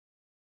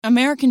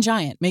American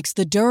Giant makes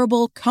the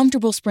durable,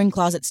 comfortable spring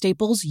closet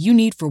staples you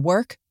need for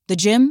work, the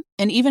gym,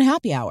 and even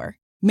happy hour.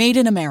 Made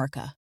in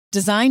America.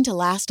 Designed to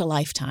last a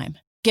lifetime.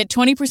 Get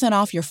 20%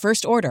 off your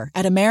first order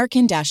at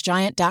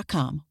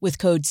american-giant.com with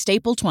code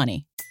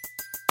STAPLE20.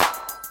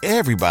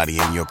 Everybody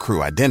in your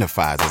crew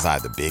identifies as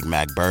either Big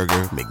Mac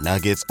Burger,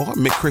 McNuggets, or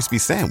McCrispy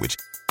Sandwich.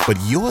 But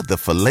you're the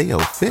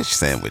Filet-O-Fish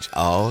Sandwich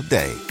all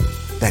day.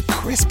 That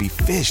crispy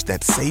fish,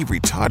 that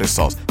savory tartar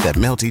sauce, that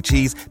melty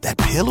cheese, that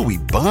pillowy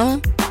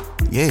bun.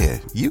 Yeah,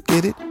 you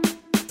get it.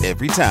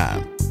 Every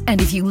time. And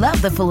if you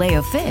love the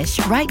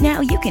Filet-O-Fish, right now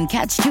you can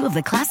catch two of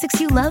the classics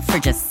you love for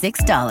just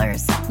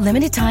 $6.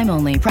 Limited time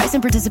only. Price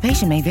and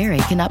participation may vary.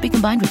 Cannot be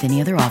combined with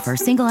any other offer.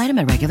 Single item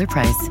at regular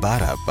price.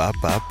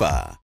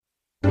 Ba-da-ba-ba-ba.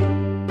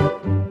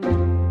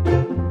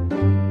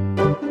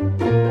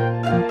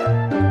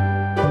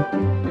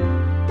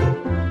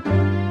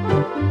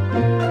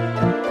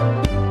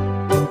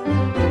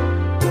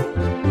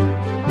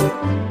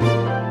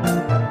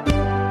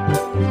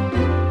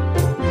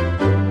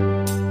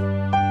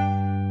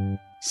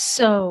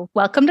 So,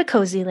 welcome to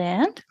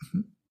Cozyland.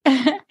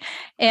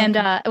 And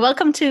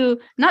welcome to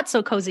Not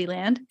So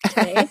Cozyland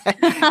today.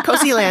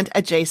 Cozyland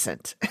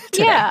adjacent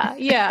today.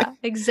 Yeah,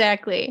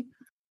 exactly.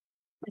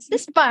 This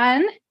is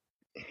fun.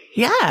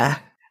 Yeah.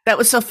 That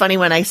was so funny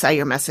when I saw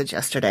your message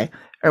yesterday,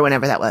 or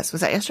whenever that was.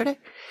 Was that yesterday?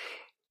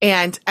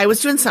 And I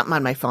was doing something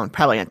on my phone,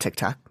 probably on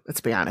TikTok,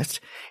 let's be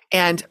honest.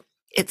 And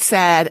it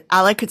said,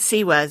 all I could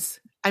see was,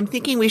 I'm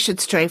thinking we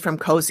should stray from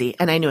cozy.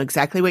 And I knew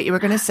exactly what you were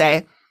going to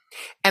say.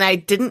 And I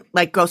didn't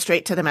go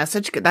straight to the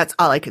message. That's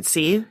all I could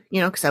see,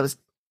 because I was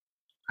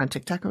on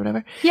TikTok or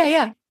whatever.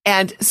 Yeah.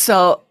 And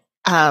so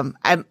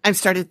I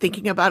started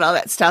thinking about all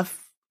that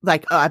stuff.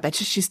 Like, oh, I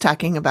bet you she's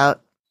talking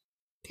about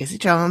Daisy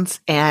Jones.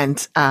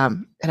 And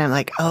I'm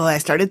like, oh, I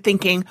started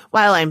thinking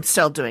while I'm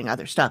still doing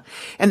other stuff.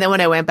 And then when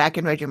I went back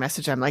and read your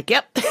message, I'm like,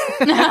 yep,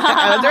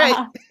 I was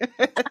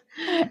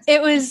right.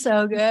 It was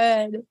so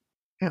good.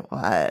 It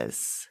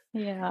was.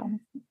 Yeah.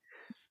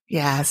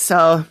 Yeah.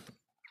 So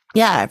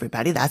yeah,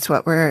 everybody, that's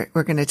what we're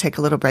going to take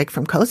a little break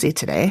from Cozy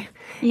today.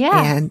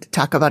 Yeah. And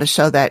talk about a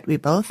show that we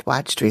both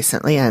watched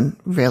recently and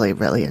really,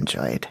 really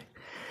enjoyed.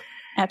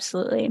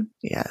 Absolutely.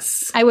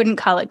 Yes. I wouldn't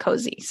call it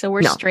cozy. So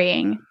we're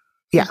straying.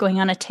 Yeah. We're going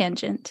on a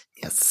tangent.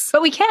 Yes.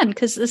 But we can,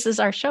 because this is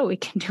our show. We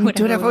can do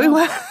whatever we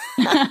want.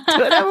 Do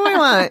whatever we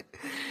want.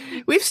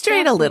 We've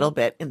strayed a little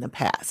bit in the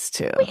past,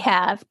 too. We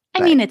have.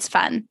 I mean, it's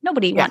fun.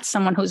 Nobody wants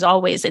someone who's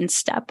always in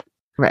step.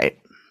 Right.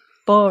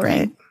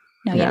 Boring.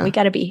 Right. No, we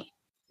got to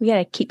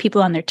keep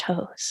people on their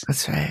toes.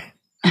 That's right.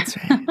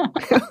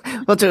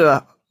 We'll do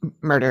a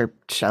murder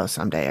show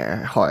someday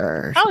or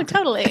horror. Oh,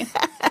 totally.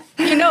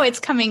 It's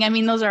coming. I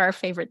mean, those are our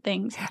favorite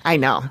things. I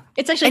know.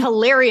 It's actually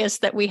hilarious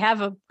that we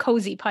have a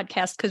cozy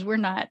podcast because we're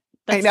not.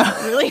 That's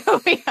not really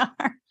who we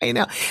are. I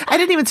know. I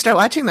didn't even start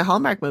watching the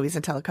Hallmark movies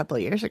until a couple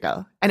of years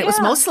ago. And it was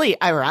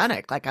mostly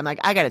ironic. Like, I'm like,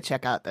 I got to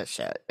check out this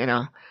shit, and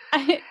then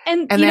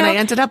I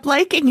ended up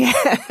liking it.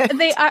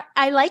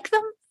 I like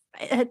them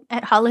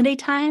at holiday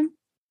time.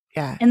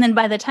 Yeah. And then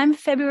by the time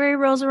February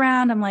rolls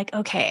around, I'm like,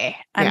 okay,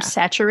 I'm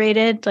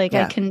saturated. Like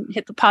I can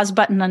hit the pause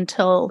button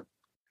until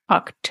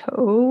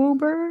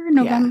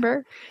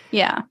November.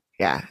 Yeah.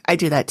 Yeah. I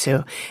do that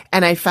too.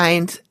 And I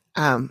find,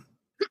 I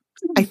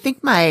think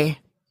I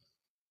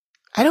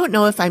don't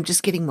know if I'm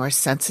just getting more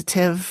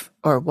sensitive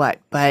or what,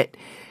 but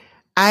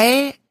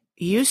I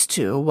used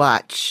to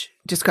watch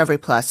Discovery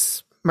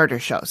Plus murder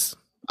shows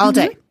all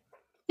day.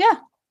 Yeah.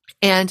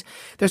 And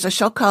there's a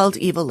show called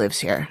Evil Lives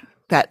Here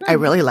that I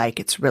really like.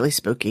 It's really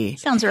spooky.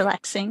 Sounds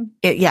relaxing.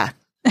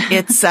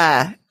 It's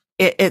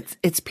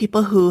it's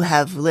people who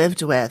have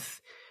lived with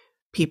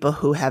people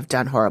who have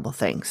done horrible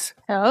things.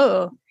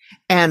 Oh.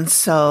 And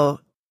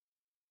so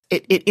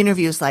it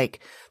interviews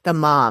like the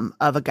mom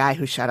of a guy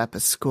who shut up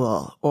a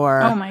school,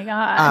 or oh my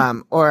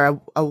God,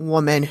 or a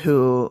woman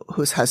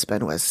whose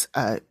husband was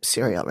a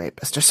serial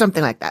rapist or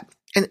something like that.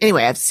 And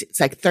anyway, it's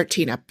like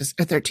 13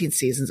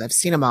 seasons. I've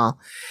seen them all.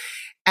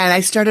 And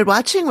I started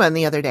watching one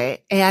the other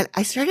day and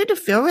I started to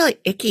feel really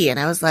icky. And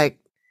I was like,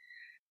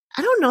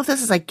 I don't know if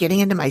this is like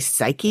getting into my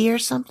psyche or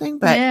something,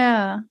 but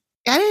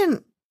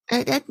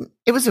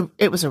it was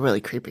a really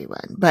creepy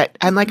one, but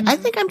I'm like, I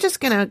think I'm just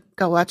going to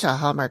go watch a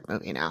Hallmark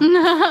movie now.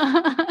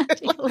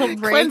 Take a little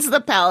break. Cleanse the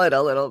palate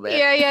a little bit.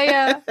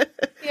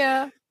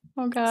 Yeah.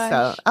 Oh gosh.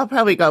 So I'll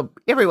probably go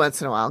every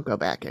once in a while, go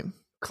back and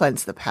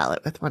cleanse the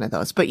palate with one of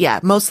those. But yeah,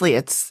 mostly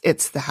it's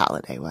the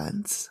holiday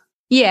ones.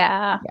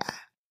 Yeah,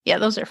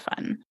 those are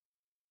fun.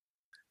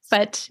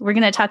 But we're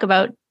going to talk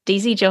about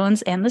Daisy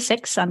Jones and the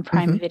Six on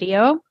Prime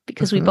Video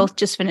because we both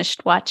just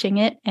finished watching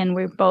it and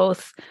we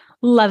both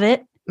love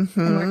it.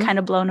 And we're kind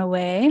of blown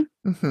away.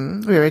 We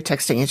were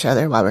texting each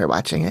other while we were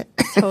watching it.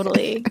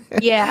 Totally.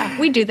 Yeah,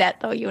 we do that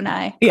though, you and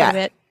I.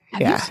 Yeah.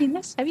 Have you seen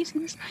this? Have you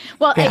seen this?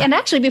 Well, and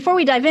actually, before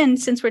we dive in,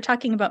 since we're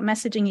talking about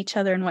messaging each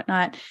other and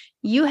whatnot,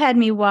 you had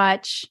me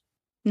watch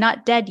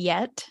Not Dead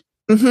Yet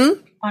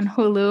on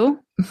Hulu.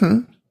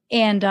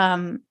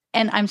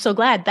 And I'm so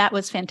glad. That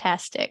was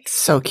fantastic.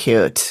 So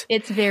cute.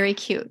 It's very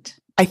cute.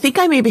 I think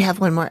I maybe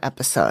have one more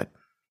episode.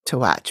 to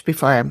watch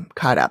before I'm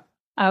caught up.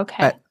 Okay.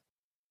 But,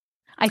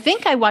 I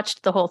think I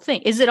watched the whole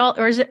thing. Is it all,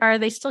 or are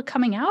they still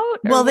coming out?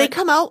 Well, they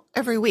come out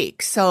every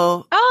week.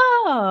 So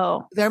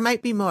there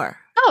might be more.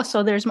 Oh,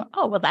 so there's more.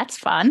 Oh, well, that's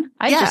fun.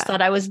 I just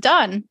thought I was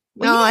done.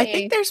 No, I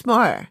think there's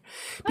more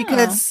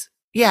because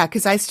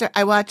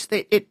I watched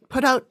it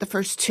put out the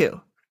first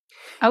 2.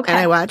 Okay. And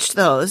I watched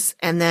those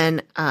and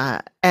then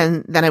I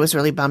was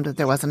really bummed that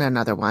there wasn't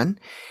another one.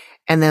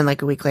 And then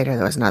like a week later,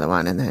 there was another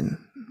one and then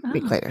a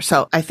week later.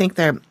 So I think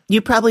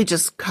you probably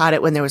just caught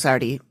it when there was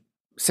already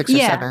 6 or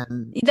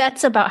 7.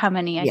 That's about how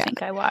many I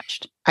think I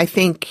watched. I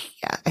think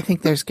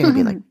there's going to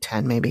be like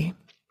 10 maybe.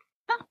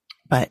 Oh.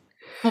 But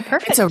well,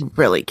 perfect. It's a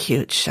really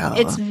cute show.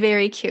 It's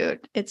very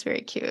cute.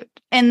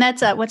 And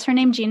that's what's her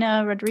name?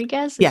 Gina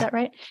Rodriguez. Is that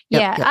right?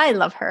 Yep. I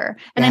love her.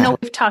 And I know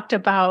we've talked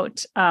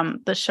about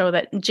the show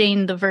that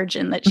Jane the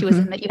Virgin that she was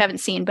in that you haven't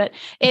seen, but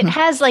it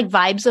has like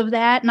vibes of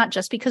that, not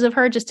just because of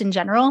her, just in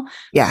general.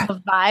 Yeah.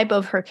 The vibe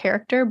of her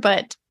character,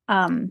 but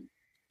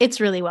it's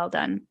really well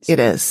done. It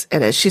is.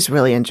 She's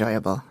really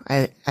enjoyable.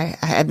 I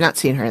have not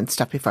seen her in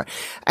stuff before.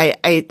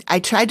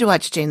 I tried to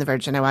watch Jane the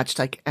Virgin. I watched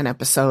like an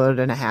episode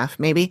and a half,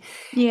 maybe.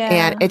 Yeah.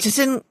 And it just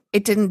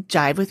didn't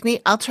jive with me.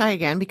 I'll try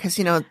again because,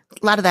 a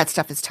lot of that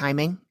stuff is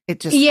timing. It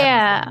just,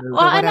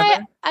 well,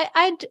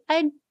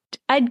 and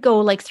I'd go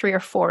like 3 or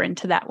 4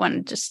 into that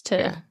one just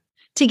to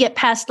get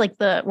past like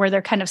where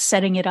they're kind of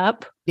setting it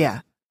up.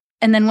 Yeah.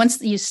 And then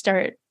once you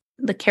start,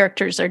 the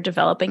characters are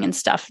developing and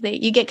stuff,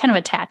 you get kind of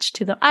attached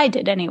to them. I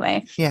did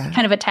anyway. Yeah.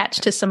 Kind of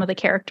attached to some of the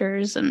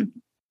characters and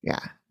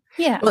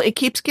yeah. Well, it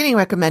keeps getting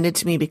recommended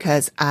to me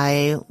because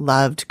I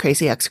loved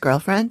Crazy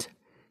Ex-Girlfriend.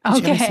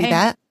 Did you ever see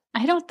that?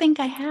 I don't think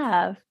I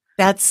have.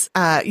 That's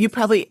you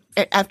probably,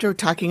 after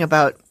talking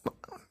about,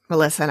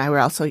 Melissa and I were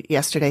also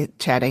yesterday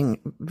chatting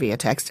via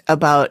text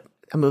about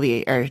a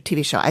movie or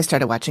TV show I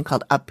started watching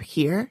called Up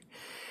Here.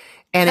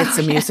 And it's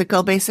a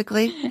musical,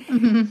 basically.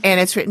 And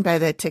it's written by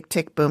the Tick,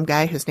 Tick, Boom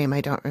guy, whose name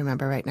I don't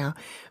remember right now.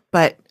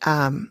 But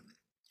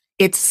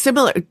it's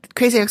similar.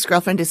 Crazy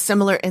Ex-Girlfriend is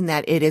similar in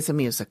that it is a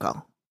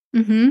musical.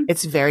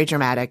 It's very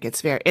dramatic.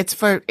 It's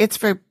for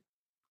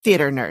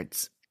theater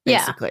nerds,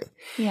 basically.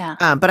 Yeah.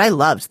 But I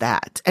loved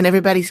that. And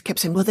everybody kept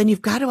saying, well, then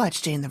you've got to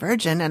watch Jane the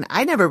Virgin. And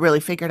I never really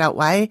figured out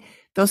why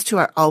those two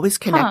are always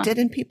connected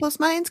in people's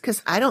minds,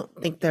 because I don't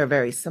think they're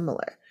very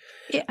similar.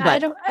 Yeah,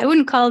 I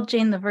wouldn't call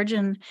Jane the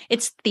Virgin.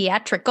 It's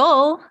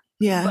theatrical.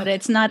 Yeah. But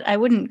it's not, I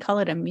wouldn't call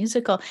it a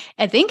musical.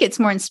 I think it's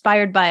more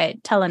inspired by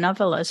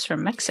telenovelas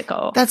from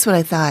Mexico. That's what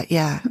I thought.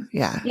 Yeah.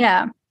 Yeah.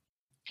 Yeah.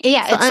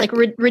 Yeah. So it's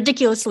like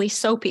ridiculously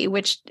soapy,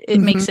 which it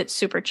makes it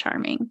super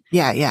charming.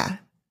 Yeah.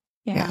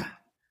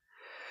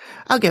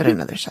 I'll give it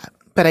another shot.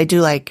 But I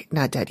do like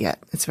Not Dead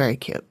Yet. It's very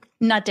cute.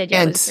 Not Dead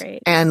Yet was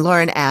great. And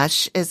Lauren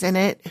Ash is in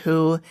it,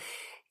 who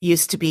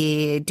used to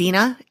be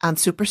Dina on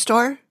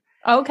Superstore.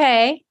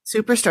 Okay.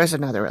 Superstore is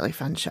another really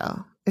fun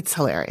show. It's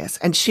hilarious.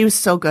 And she was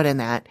so good in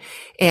that.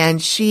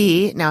 And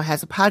she now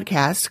has a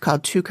podcast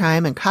called True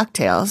Crime and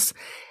Cocktails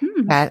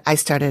that I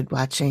started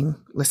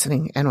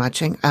listening and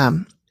watching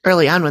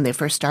early on when they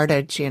first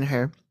started, she and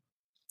her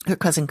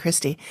cousin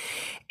Christy.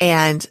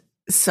 And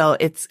so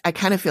I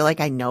kind of feel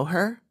like I know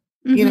her,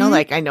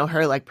 like I know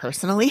her like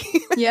personally.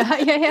 Yeah. Oh,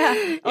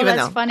 Even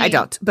that's though funny. I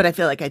don't, but I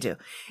feel like I do.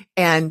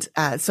 And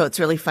so it's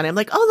really funny. I'm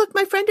like, oh, look,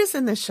 my friend is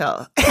in this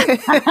show.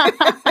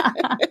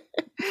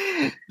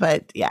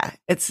 But yeah,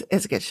 it's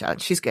a good show.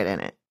 She's good in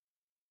it.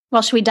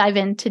 Well, should we dive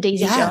into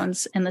Daisy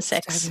Jones and the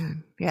Six?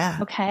 Yeah.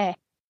 Okay.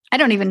 I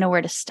don't even know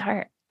where to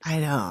start. I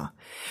know.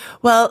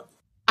 Well,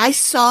 I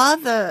saw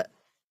the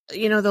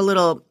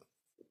little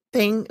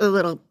thing, a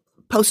little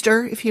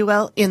poster, if you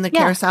will, in the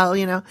carousel,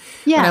 when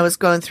I was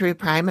going through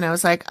Prime, and I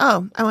was like,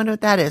 oh, I wonder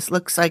what that is.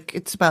 Looks like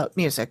it's about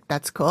music.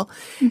 That's cool.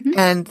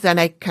 And then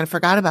I kind of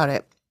forgot about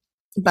it.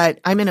 But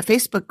I'm in a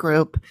Facebook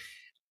group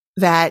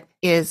that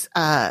is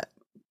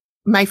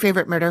My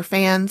Favorite Murder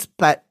fans,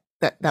 but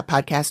that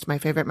podcast, My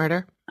Favorite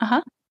Murder.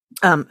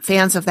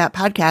 Fans of that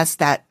podcast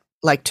that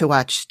like to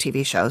watch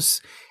TV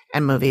shows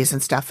and movies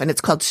and stuff. And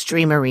it's called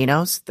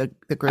Streamerinos,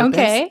 the group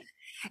is.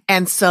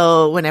 And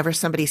so whenever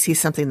somebody sees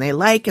something they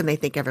like and they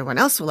think everyone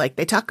else will like,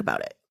 they talk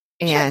about it.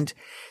 And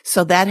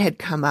so that had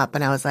come up,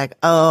 and I was like,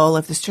 oh,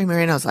 if the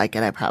Streamerinos like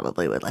it, I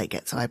probably would like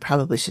it. So I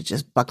probably should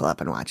just buckle up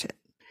and watch it.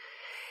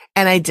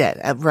 And I did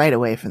right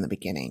away from the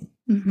beginning.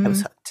 I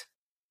was hooked.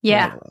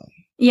 Yeah. Right away.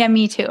 Yeah,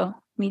 me too.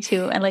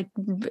 And like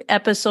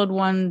episode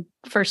 1,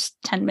 first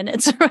 10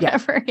 minutes or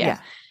whatever. Yeah.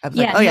 I was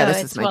like,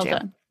 this is my jam.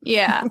 Done.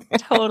 Yeah,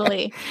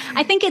 totally.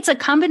 I think it's a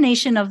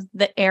combination of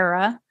the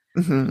era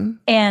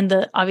and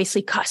the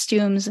obviously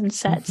costumes and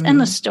sets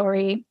and the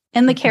story,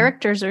 and the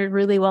characters are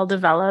really well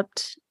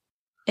developed.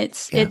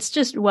 It's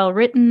just well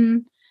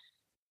written.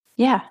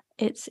 Yeah,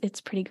 it's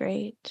pretty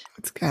great.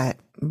 It's got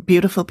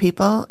beautiful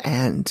people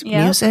and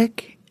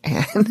music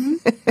and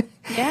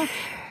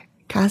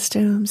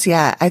costumes.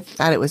 Yeah, I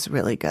thought it was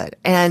really good.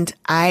 And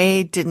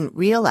I didn't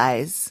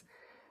realize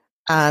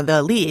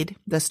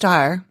the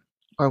star,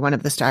 or one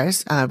of the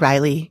stars,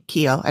 Riley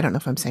Keough. I don't know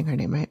if I'm saying her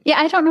name right. Yeah,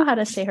 I don't know how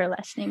to say her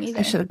last name either.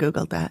 I should have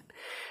Googled that.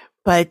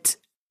 But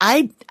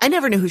I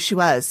never knew who she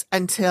was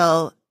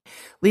until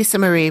Lisa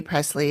Marie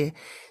Presley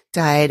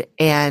died,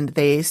 and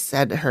they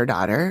said her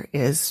daughter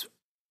is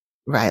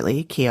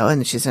Riley Keough,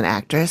 and she's an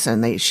actress,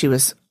 and she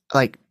was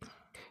like,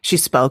 she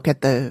spoke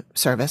at the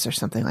service or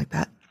something like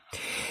that.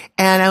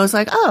 And I was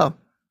like, oh,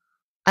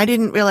 I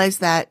didn't realize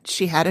that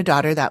she had a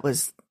daughter that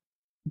was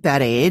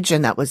that age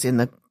and that was in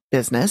the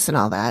business and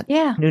all that.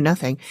 Yeah. Knew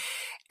nothing.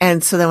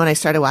 And so then when I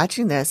started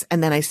watching this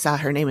and then I saw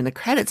her name in the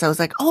credits, I was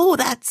like, oh,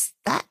 that's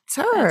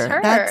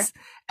her. That's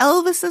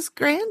Elvis's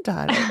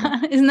granddaughter.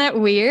 Isn't that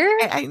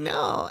weird? I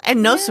know.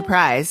 And no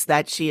surprise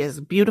that she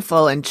is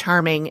beautiful and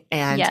charming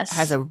and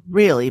has a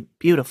really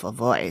beautiful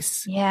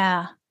voice.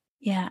 Yeah.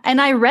 Yeah.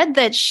 And I read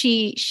that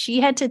she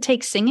had to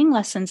take singing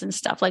lessons and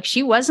stuff. Like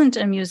she wasn't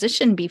a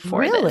musician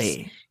before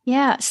this.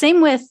 Yeah.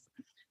 Same with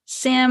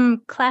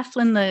Sam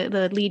Claflin,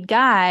 the lead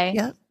guy.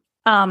 Yep.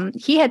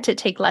 He had to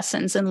take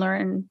lessons and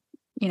learn,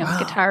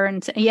 guitar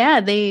and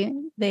they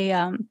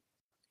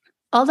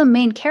all the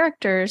main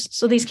characters.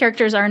 So these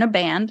characters are in a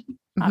band,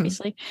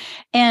 obviously.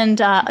 And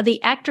the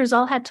actors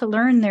all had to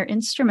learn their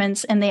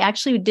instruments, and they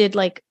actually did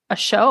like a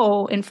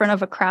show in front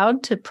of a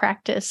crowd to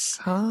practice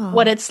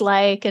what it's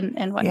like and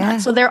whatnot. Yeah.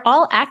 So they're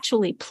all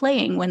actually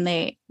playing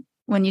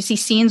when you see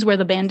scenes where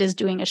the band is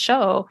doing a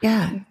show,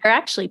 they're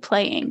actually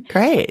playing.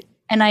 Great.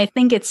 And I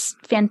think it's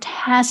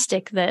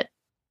fantastic that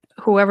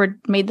whoever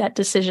made that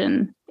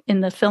decision in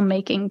the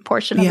filmmaking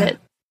portion of it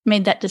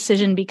made that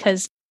decision,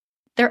 because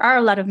there are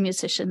a lot of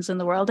musicians in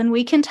the world, and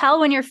we can tell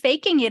when you're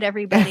faking it,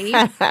 everybody.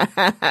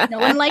 No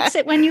one likes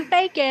it when you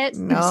fake it.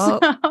 No.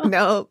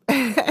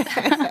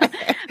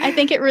 I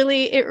think it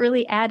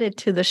really added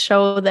to the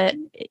show that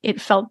it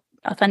felt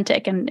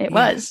authentic, and it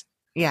was.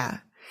 Yeah.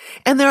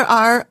 And there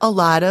are a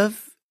lot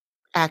of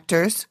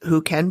actors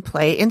who can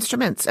play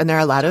instruments, and there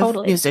are a lot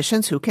of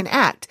musicians who can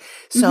act.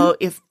 So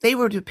if they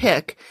were to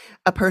pick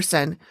a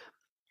person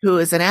who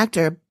is an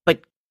actor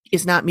but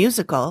is not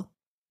musical,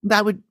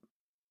 that would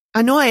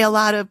annoy a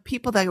lot of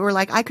people that were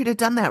like, I could have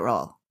done that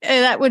role.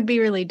 That would be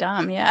really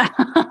dumb. Yeah.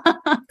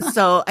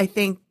 So I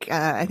think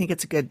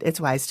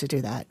it's wise to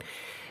do that.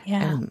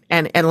 Yeah.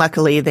 And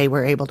luckily they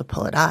were able to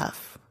pull it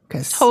off,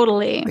 because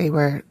they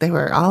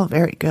were all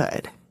very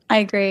good. I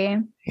agree.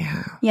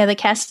 Yeah. Yeah. The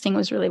casting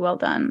was really well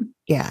done.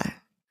 Yeah.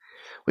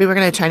 We were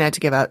going to try not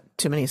to give out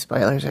too many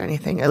spoilers or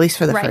anything, at least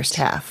for the first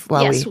half,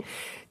 while we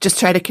just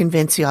try to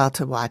convince you all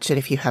to watch it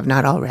if you have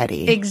not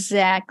already.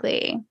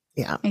 Exactly.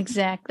 Yeah.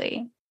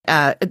 Exactly.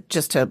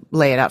 Just to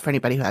lay it out for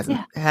anybody who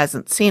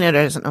hasn't seen it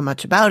or doesn't know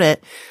much about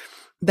it,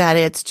 that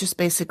it's just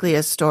basically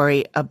a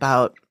story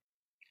about,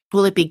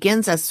 well, it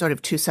begins as sort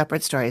of two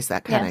separate stories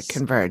that kind of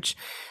converge,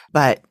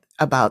 but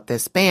about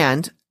this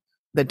band,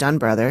 the Dunn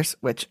Brothers,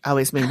 which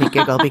always made me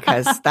giggle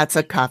because that's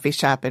a coffee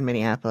shop in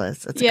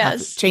Minneapolis. It's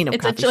a chain of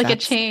coffee shops. It's like a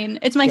chain.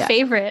 It's my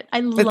favorite.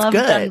 I love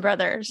Dunn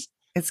Brothers.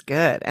 It's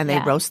good. And they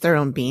roast their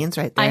own beans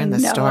right there in the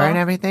store and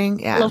everything.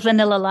 Yeah. Little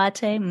vanilla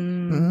latte.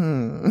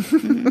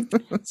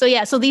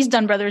 So these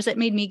Dunn Brothers, it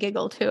made me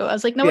giggle too. I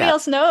was like, nobody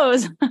else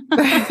knows.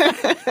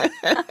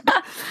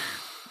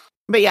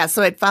 But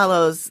so it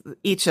follows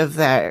each of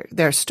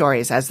their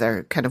stories as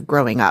they're kind of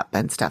growing up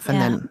and stuff. And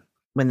then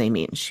when they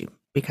meet, she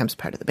becomes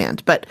part of the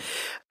band. But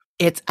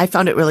I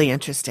found it really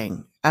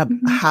interesting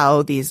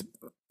how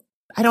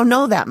I don't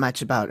know that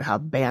much about how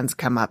bands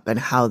come up and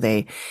how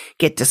they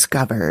get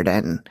discovered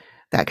and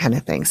that kind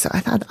of thing. So I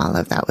thought all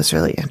of that was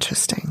really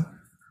interesting.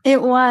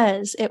 It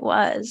was.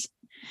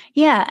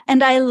 Yeah.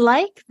 And I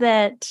like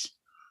that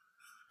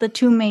the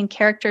two main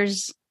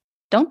characters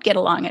don't get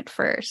along at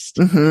first.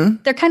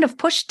 They're kind of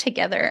pushed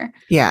together.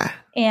 Yeah.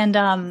 And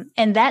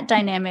that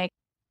dynamic,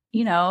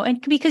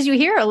 and because you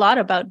hear a lot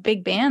about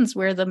big bands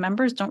where the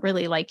members don't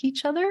really like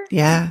each other.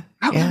 Yeah.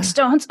 Rolling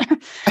Stones.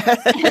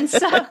 And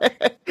so,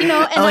 and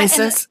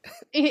Oasis.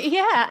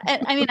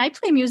 And I mean, I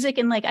play music,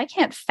 and like, I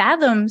can't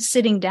fathom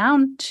sitting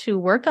down to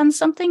work on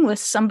something with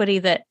somebody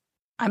that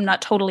I'm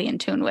not totally in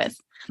tune with.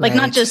 Like,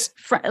 not just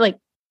like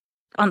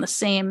on the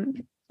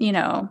same,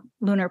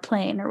 lunar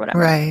plane or whatever.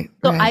 Right.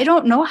 So I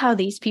don't know how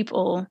these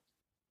people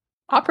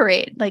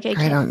operate. Like, I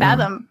can't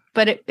fathom,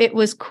 but it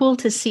was cool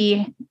to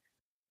see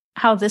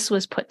how this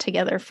was put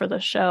together for the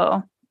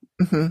show.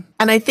 And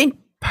I think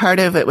part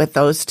of it with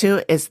those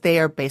two is they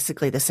are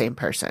basically the same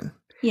person.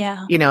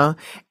 Yeah.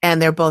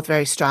 And they're both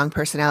very strong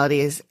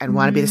personalities and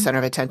want to be the center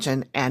of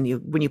attention.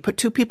 And when you put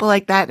two people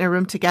like that in a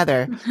room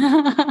together,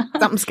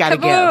 something's got to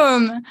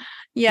give.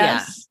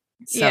 Yes.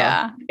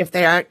 So if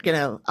they aren't going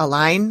to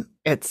align,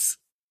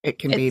 it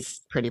can be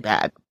pretty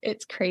bad.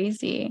 It's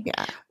crazy.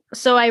 Yeah.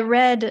 So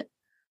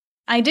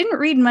I didn't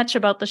read much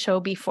about the show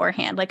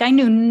beforehand. Like, I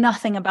knew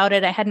nothing about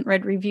it. I hadn't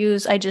read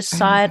reviews. I just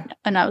saw it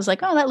and I was like,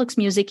 oh, that looks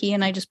music-y.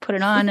 And I just put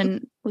it on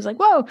and was like,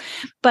 whoa.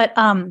 But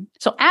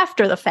so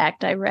after the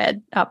fact, I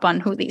read up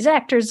on who these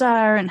actors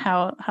are and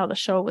how the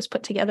show was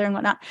put together and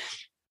whatnot.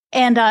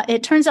 And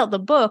it turns out the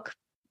book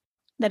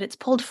that it's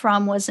pulled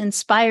from was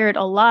inspired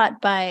a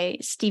lot by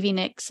Stevie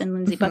Nicks and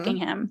Lindsey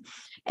Buckingham.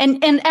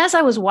 And as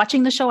I was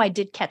watching the show, I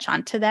did catch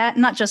on to that,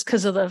 not just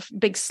because of the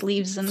big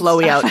sleeves and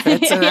flowy stuff.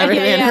 outfits and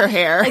everything in her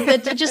hair.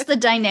 Like just the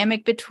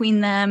dynamic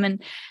between them.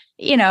 And,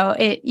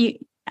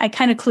 I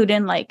kind of clued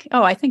in like,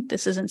 oh, I think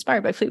this is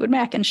inspired by Fleetwood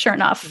Mac. And sure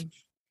enough,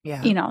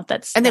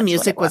 that's and the that's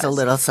music was a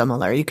little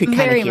similar. You could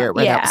kind of hear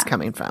where that was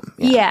coming from.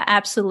 Yeah,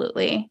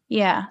 absolutely.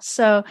 Yeah.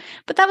 So,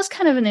 but that was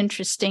kind of an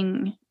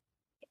interesting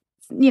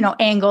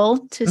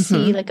angle to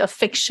see like a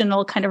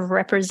fictional kind of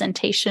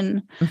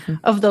representation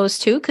of those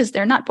two, because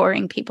they're not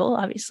boring people,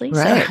 obviously.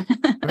 Right. So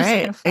right.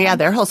 Kind of yeah.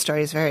 Their whole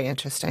story is very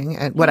interesting.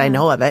 And what I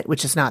know of it,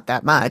 which is not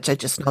that much, I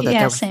just know that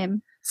there was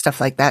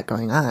stuff like that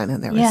going on,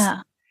 and there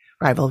was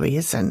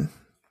rivalries and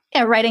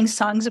writing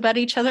songs about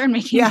each other and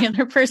making the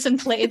other person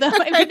play them.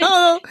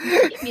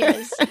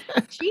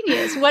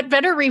 Genius. What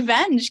better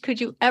revenge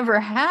could you ever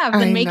have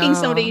than making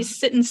somebody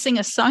sit and sing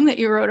a song that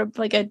you wrote,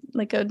 like a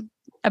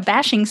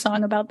bashing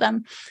song about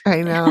them?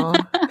 I know.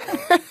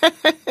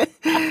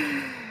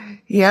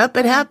 Yep,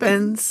 it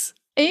happens.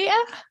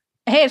 Yeah.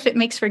 Hey, if it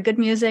makes for good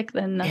music,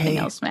 then nothing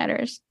else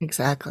matters.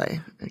 Exactly.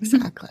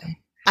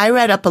 I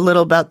read up a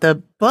little about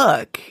the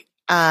book.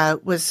 I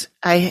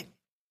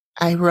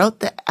wrote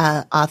the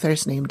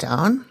author's name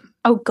down.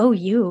 Oh, go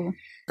you.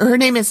 Her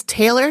name is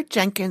Taylor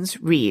Jenkins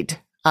Reid,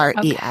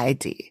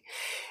 R-E-I-D.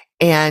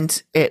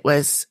 And it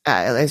was,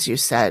 as you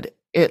said,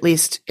 at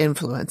least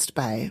influenced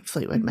by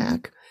Fleetwood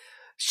Mac.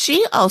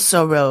 She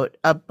also wrote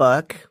a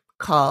book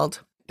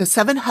called The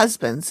Seven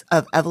Husbands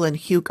of Evelyn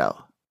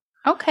Hugo.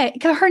 Okay.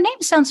 Her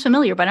name sounds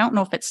familiar, but I don't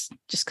know if it's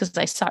just because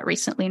I saw it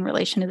recently in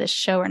relation to this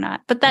show or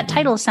not. But that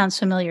title sounds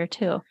familiar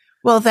too.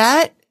 Well,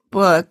 that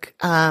book,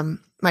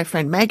 my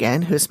friend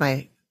Megan, who's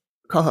my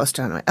co-host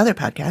on my other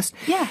podcast,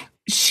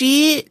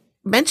 she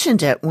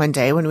mentioned it one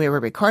day when we were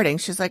recording.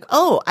 She's like,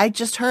 oh, I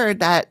just heard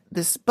that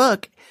this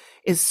book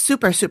is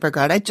super, super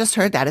good. I just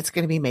heard that it's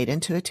going to be made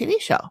into a TV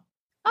show.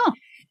 Oh.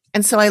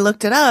 And so I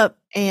looked it up,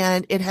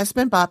 and it has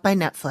been bought by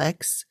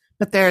Netflix,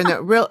 but they're in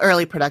the real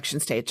early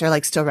production stage. They're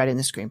like still writing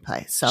the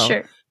screenplay.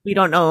 So we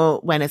don't know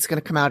when it's going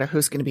to come out or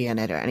who's going to be in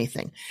it or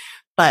anything.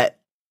 But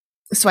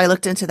so I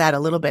looked into that a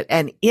little bit,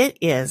 and it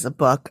is a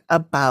book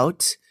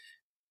about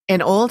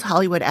an old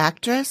Hollywood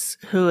actress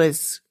who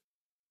is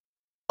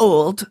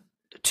old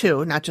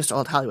too, not just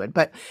old Hollywood,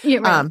 but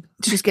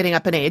she's getting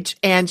up in age,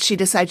 and she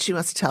decides she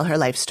wants to tell her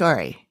life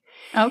story.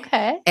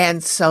 Okay.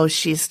 And so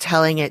she's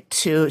telling it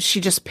she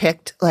just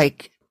picked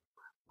like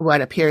what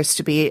appears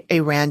to be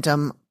a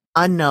random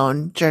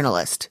unknown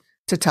journalist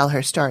to tell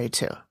her story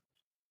to.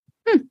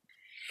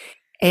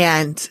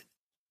 And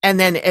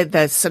then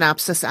the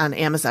synopsis on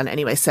Amazon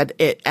anyway said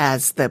it,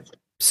 as the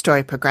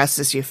story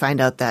progresses, you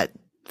find out that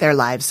their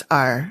lives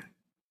are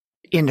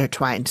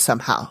intertwined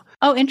somehow.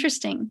 Oh,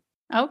 interesting.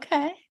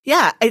 Okay.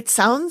 Yeah, it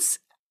sounds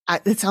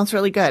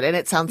really good. And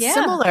it sounds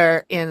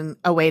similar in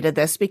a way to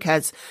this,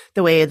 because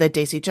the way the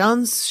Daisy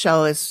Jones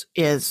show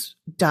is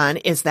done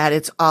is that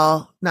it's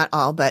not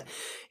all, but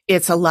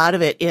it's a lot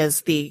of it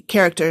is the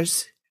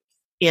characters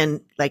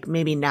in like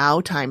maybe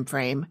now time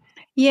frame.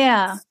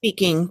 Yeah.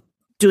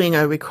 Doing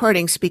a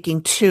recording,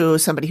 speaking to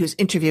somebody who's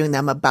interviewing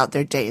them about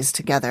their days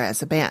together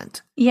as a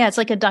band. Yeah, it's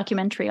like a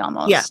documentary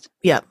almost.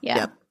 Yeah.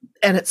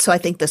 And so I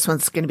think this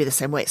one's going to be the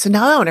same way. So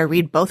now I want to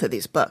read both of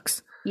these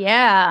books.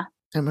 Yeah.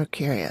 And we're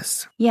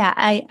curious. Yeah,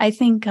 I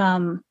think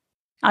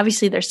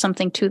obviously there's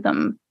something to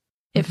them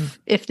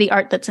if the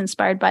art that's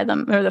inspired by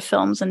them or the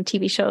films and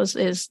TV shows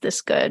is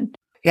this good.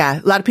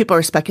 Yeah, a lot of people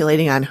are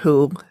speculating on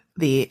who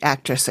the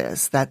actress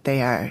is that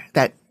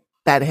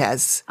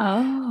has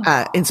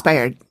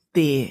inspired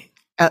the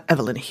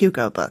Evelyn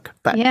Hugo book.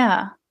 But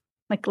yeah,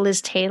 like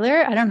Liz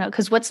Taylor. I don't know,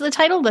 because what's the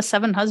title? The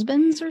Seven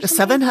Husbands or something? The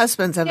Seven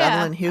Husbands of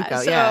Evelyn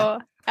Hugo.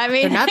 I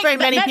mean, there are not very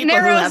many people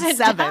who have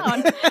seven.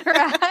 Down,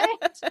 right?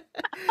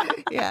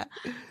 Yeah.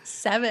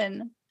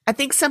 7. I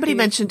think somebody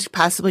mentioned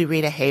possibly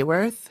Rita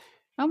Hayworth.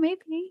 Oh,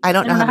 maybe. I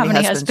don't know how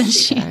many husbands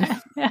she had.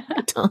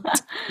 I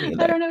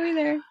don't know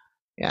either.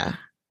 Yeah.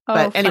 Oh,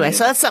 but anyway, funny.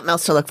 So that's something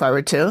else to look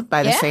forward to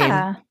by the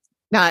same,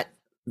 not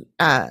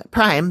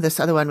Prime. This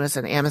other one was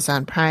an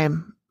Amazon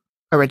Prime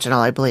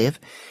original, I believe.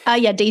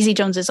 Yeah, Daisy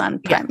Jones is on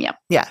Prime.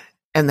 Yeah.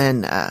 And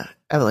then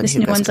Evelyn this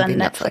Hugo's new one's on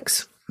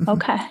Netflix.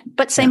 Okay.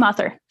 But same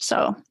author.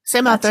 So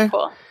same author.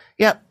 Cool.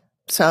 Yep.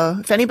 So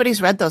if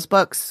anybody's read those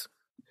books,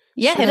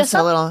 hit us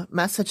a little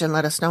message and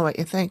let us know what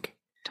you think.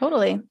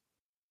 Totally.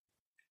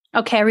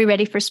 Okay. Are we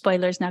ready for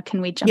spoilers now?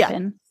 Can we jump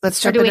in?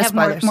 Let's jump in. Or do we have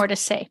more to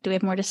say? Do we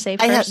have more to say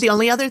first? The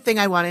only other thing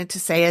I wanted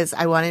to say is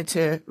I wanted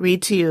to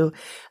read to you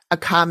a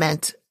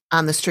comment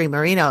on the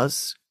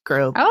Streamerinos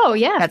group. Oh,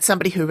 yeah. That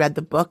somebody who read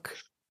the book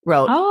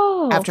wrote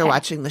after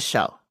watching the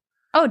show.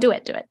 Oh, do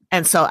it.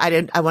 And so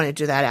I want to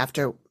do that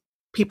after.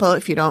 People,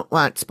 if you don't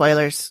want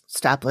spoilers,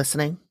 stop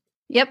listening.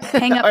 Yep,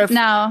 hang up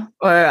now.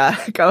 Or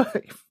go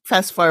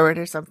fast forward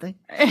or something.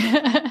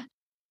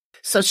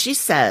 So she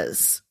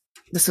says,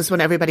 this is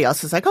when everybody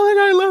else is like, oh my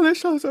God, I love this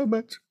show so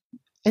much.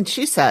 And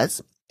she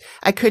says,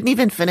 I couldn't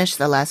even finish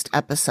the last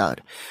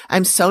episode.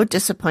 I'm so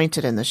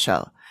disappointed in the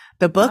show.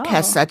 The book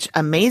has such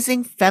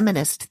amazing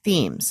feminist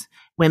themes.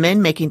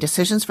 women making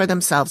decisions for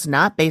themselves,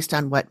 not based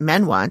on what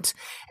men want.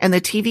 And the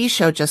TV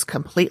show just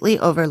completely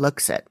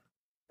overlooks it.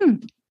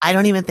 I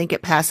don't even think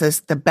it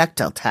passes the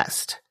Bechdel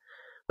test,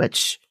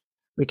 which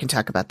we can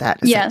talk about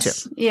that.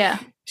 Yes. Too. Yeah.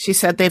 She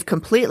said they've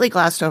completely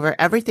glossed over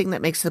everything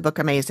that makes the book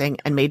amazing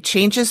and made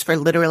changes for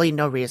literally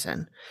no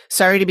reason.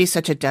 Sorry to be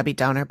such a Debbie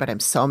Downer, but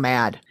I'm so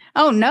mad.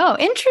 Oh, no.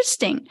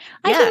 Interesting.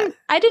 Yeah.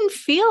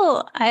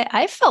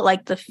 I felt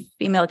like the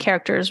female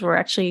characters were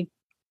actually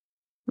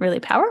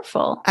really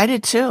powerful. I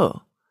did too.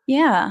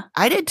 Yeah.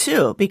 I did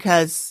too,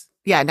 because,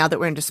 now that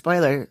we're into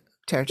spoiler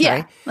territory.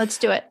 Yeah, let's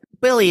do it.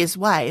 Billy's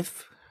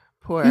wife,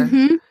 poor,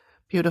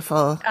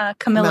 beautiful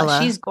Camilla.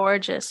 She's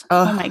gorgeous.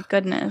 Oh, my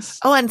goodness.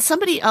 Oh, and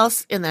somebody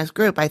else in this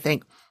group, I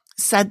think,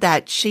 said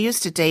that she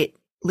used to date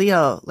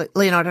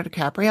Leonardo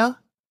DiCaprio.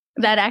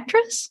 That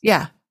actress?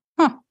 Yeah.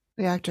 Huh.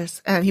 The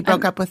actress. And he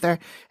broke up with her.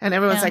 And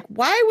everyone's like,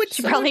 why would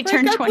she probably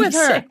turn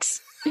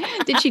 26?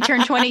 Did she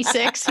turn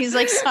 26? He's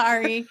like,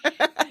 sorry.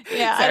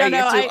 Yeah, sorry, I don't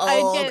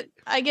know.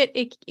 I get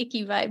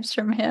icky vibes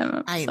from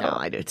him. I know,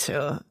 I do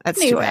too.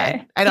 That's too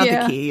bad. I don't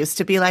think he used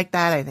to be like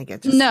that. I think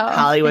it's just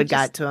Hollywood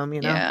got to him,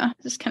 Yeah,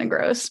 just kind of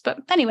gross. But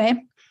anyway.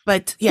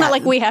 But it's not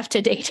like we have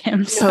to date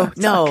him. So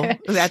no,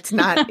 that's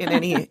not in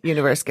any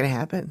universe going to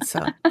happen.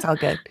 So it's all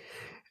good.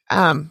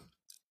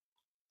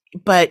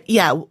 But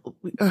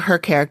her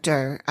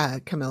character,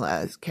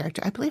 Camilla's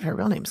character, I believe her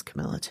real name's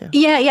Camilla too.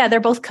 Yeah,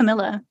 they're both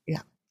Camilla.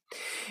 Yeah.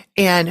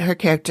 And her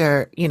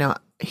character,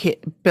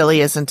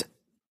 Billy isn't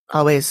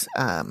always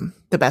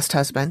the best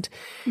husband.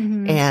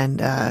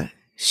 And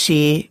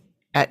she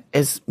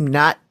is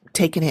not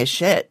taking his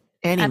shit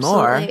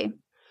anymore. Absolutely.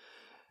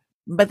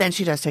 But then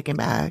she does take him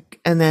back.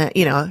 And then,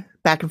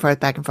 back and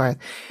forth.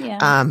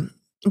 Yeah.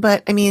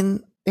 But I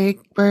mean, they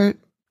were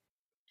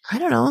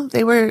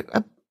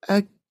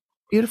a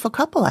beautiful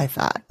couple, I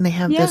thought. And they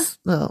have this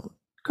little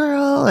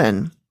girl.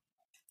 And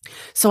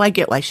so I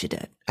get why she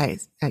did. I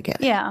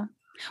get it. Yeah.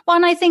 Well,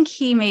 and I think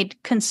he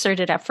made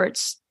concerted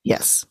efforts.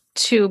 Yes.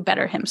 To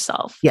better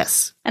himself.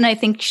 Yes. And I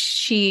think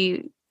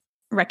she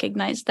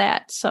recognized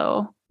that.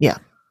 So, yeah.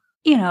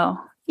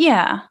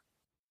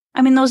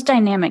 I mean, those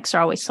dynamics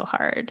are always so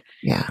hard.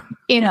 Yeah.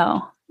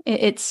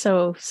 It's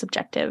so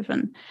subjective.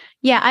 And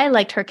I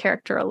liked her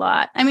character a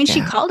lot. I mean,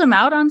 she called him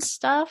out on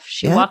stuff.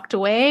 She walked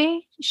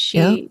away.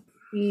 I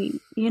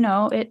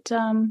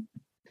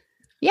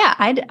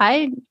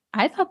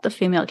thought the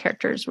female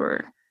characters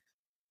were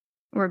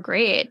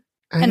great.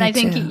 I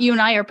think you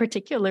and I are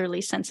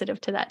particularly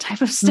sensitive to that type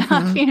of stuff,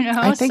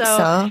 I think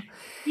so.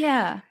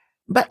 Yeah.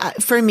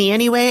 But for me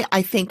anyway,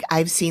 I think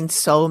I've seen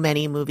so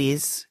many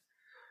movies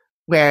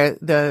where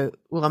the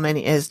woman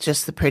is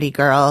just the pretty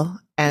girl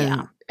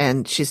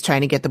and she's trying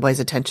to get the boy's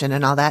attention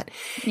and all that.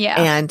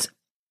 Yeah. And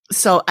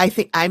so I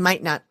think I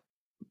might not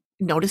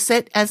notice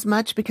it as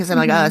much because I'm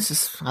like, oh, that's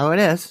just how it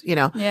is,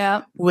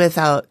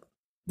 without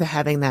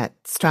having that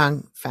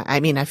strong,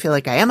 I feel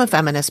like I am a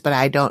feminist, but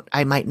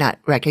I might not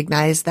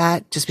recognize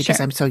that just because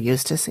I'm so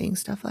used to seeing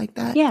stuff like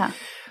that. Yeah.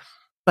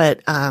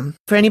 But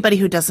for anybody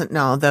who doesn't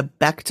know, the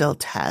Bechdel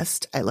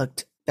test, I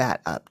looked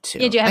that up too.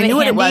 Did you have I knew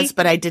what it was,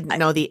 but I didn't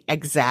know the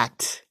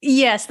exact.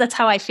 Yes, that's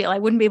how I feel. I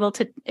wouldn't be able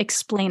to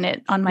explain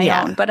it on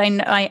my own, but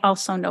I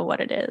also know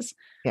what it is.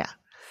 Yeah.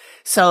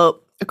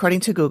 So according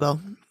to Google,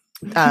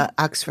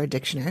 Oxford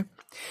Dictionary,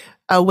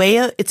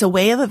 it's a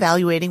way of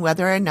evaluating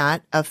whether or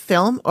not a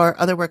film or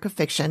other work of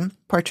fiction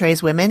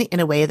portrays women in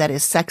a way that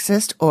is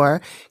sexist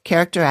or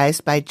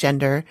characterized by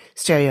gender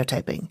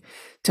stereotyping.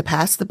 To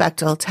pass the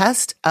Bechdel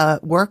test, a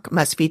work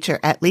must feature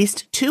at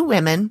least two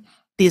women.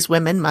 These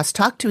women must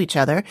talk to each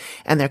other,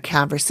 and their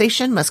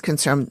conversation must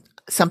concern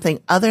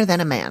something other than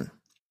a man.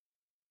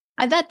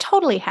 That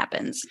totally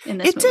happens in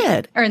this movie. It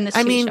did. Or in this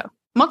TV show.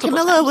 Multiple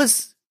Camilla times.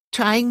 was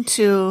trying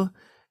to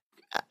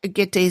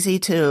get Daisy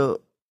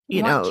to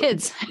want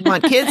kids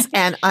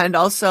and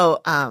also,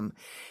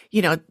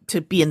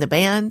 to be in the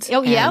band.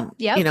 Oh, yeah.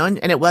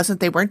 And it wasn't,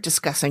 they weren't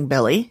discussing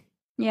Billy.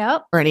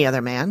 Yep. Or any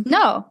other man.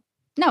 No,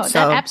 that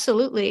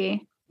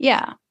absolutely.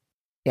 Yeah.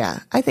 Yeah.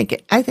 I think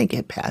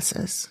it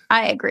passes.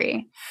 I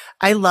agree.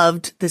 I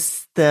loved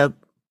the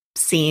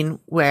scene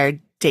where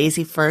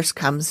Daisy first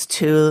comes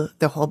to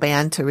the whole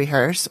band to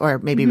rehearse or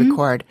maybe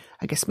record.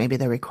 I guess maybe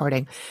they're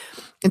recording.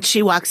 And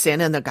she walks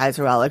in and the guys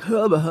are all like,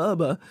 hubba,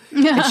 hubba.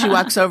 And she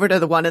walks over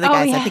to one of the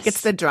guys, I think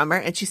it's the drummer,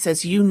 and she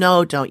says,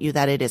 don't you,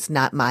 that it is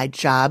not my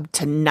job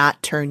to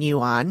not turn you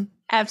on?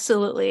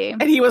 Absolutely.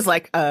 And he was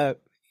like,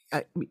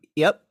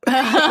 yep.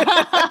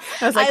 I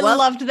was like,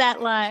 loved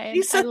that line.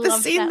 You set the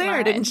scene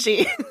there, didn't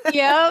she?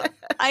 Yep.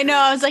 I know.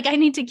 I was like, I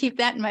need to keep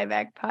that in my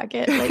back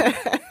pocket.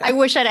 Like, I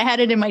wish I'd have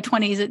had it in my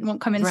 20s. It won't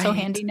come in so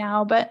handy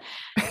now, but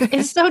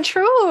it's so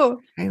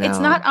true. It's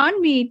not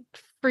on me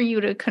for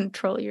you to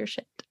control your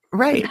shit.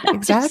 Right.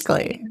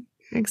 Exactly.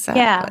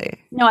 Exactly. Yeah.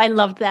 No, I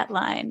loved that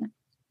line.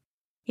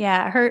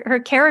 Yeah. Her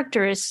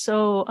character is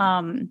so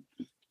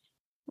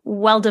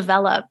well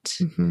developed,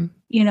 and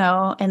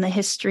the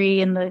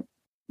history and the,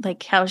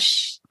 like how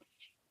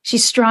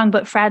she's strong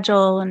but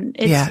fragile. And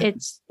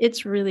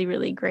it's really,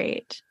 really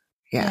great.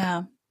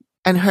 Yeah.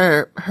 And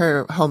her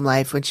home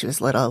life when she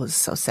was little was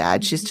so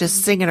sad. She's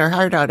just singing her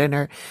heart out in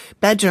her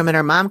bedroom, and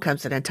her mom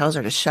comes in and tells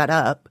her to shut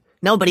up.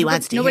 Nobody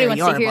wants to hear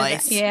your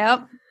voice. That.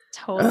 Yep,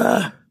 totally.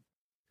 Ugh.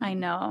 I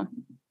know.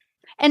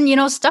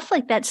 And, stuff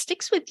like that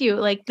sticks with you.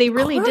 Like, they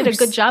really did a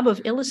good job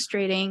of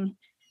illustrating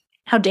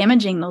how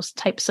damaging those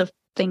types of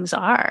things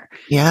are.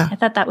 Yeah. I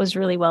thought that was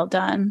really well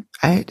done.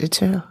 I did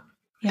too.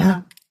 Yeah.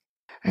 All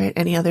right.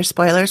 Any other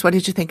spoilers? What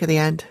did you think of the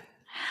end?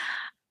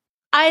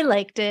 I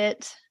liked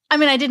it. I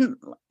mean, I didn't.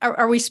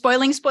 Are we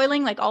spoiling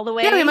like all the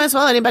way? Yeah, we might as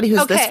well. Anybody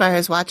who's this far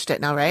has watched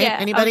it now, right? Yeah.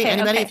 Anybody?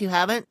 If you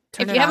haven't,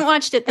 turn it off. If you haven't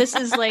watched it, this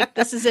is it.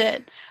 This is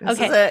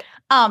it.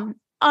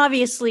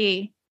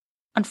 Obviously,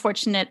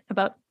 unfortunate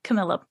about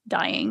Camilla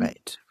dying.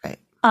 Right.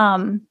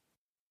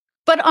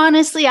 But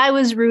honestly, I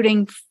was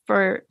rooting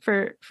for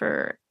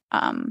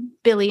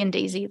Billy and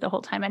Daisy the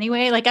whole time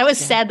anyway. Like, I was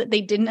sad that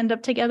they didn't end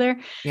up together.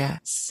 Yeah.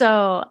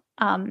 So,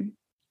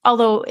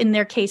 although in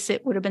their case,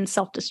 it would have been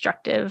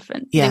self-destructive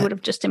and they would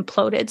have just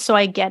imploded. So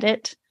I get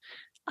it.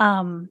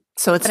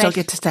 So it still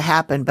gets to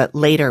happen, but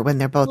later when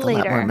they're both a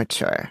lot more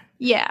mature.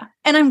 Yeah.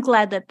 And I'm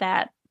glad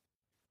that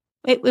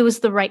it was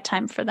the right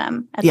time for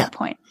them at that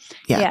point.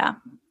 Yeah.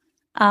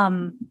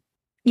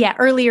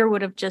 Earlier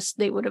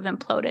they would have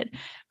imploded.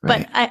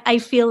 Right. But I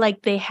feel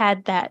like they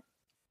had that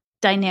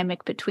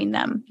dynamic between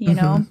them, you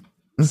know?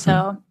 Mm-hmm.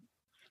 So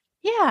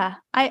yeah,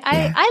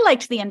 I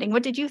liked the ending.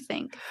 What did you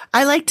think?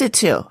 I liked it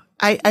too.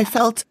 I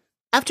felt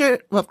after,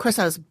 well, of course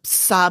I was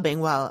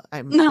sobbing while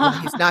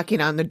he's knocking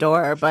on the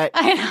door, but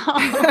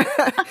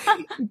I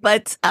know.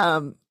 but,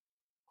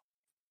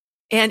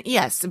 and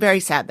yes, very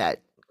sad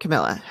that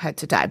Camilla had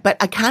to die, but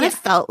I kind of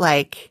felt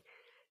like,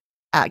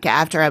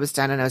 after I was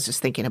done and I was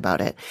just thinking about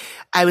it,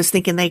 I was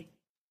thinking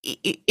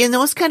in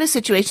those kind of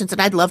situations,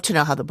 and I'd love to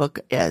know how the book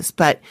is,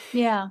 but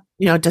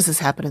does this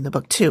happen in the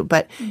book too?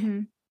 But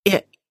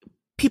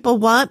people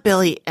want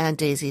Billy and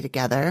Daisy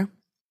together,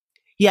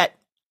 yet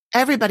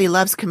everybody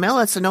loves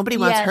Camilla, so nobody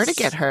wants her to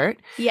get hurt.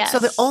 Yes. So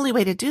the only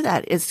way to do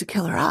that is to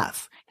kill her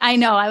off. I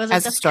know. I was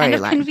like, that's kind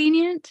of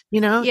convenient.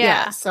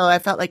 Yeah. So I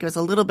felt like it was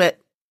a little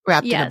bit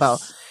wrapped in a bow.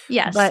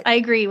 Yes, but I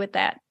agree with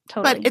that.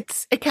 Totally.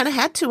 But it kind of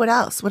had to. What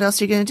else? What else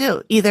are you going to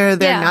do? Either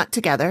they're not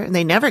together and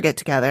they never get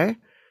together.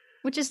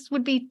 Which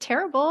would be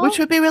terrible. Which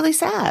would be really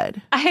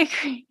sad. I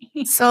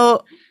agree.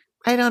 So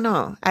I don't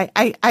know.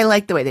 I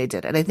like the way they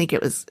did it. I think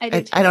it was,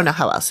 I don't know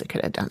how else they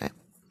could have done it.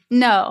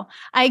 No,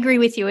 I agree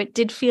with you. It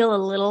did feel a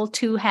little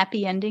too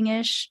happy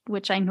ending-ish,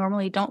 which I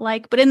normally don't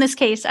like. But in this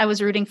case, I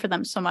was rooting for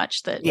them so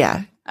much that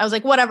I was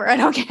like, whatever, I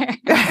don't care.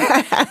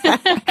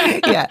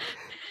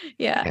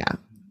 Yeah.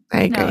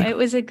 I agree. No, it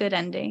was a good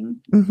ending.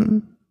 Mm-hmm.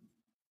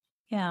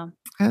 Yeah.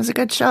 It was a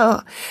good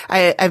show.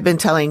 I've been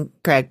telling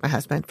Greg, my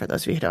husband, for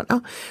those of you who don't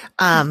know,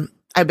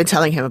 I've been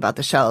telling him about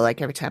the show.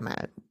 Like every time I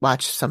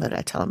watch some of it,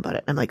 I tell him about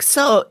it. I'm like,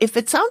 so if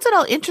it sounds at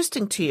all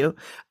interesting to you,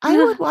 I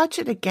would watch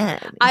it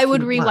again. I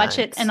would rewatch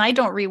it, and I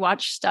don't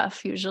rewatch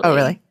stuff usually. Oh,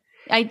 really?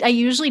 I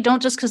usually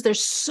don't, just because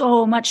there's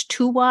so much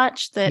to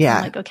watch that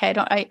I'm like, okay,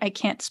 I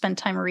can't spend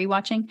time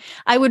rewatching.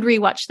 I would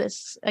rewatch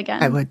this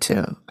again. I would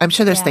too. I'm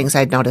sure there's things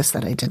I'd noticed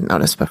that I didn't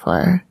notice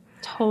before.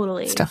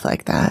 Totally. Stuff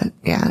like that.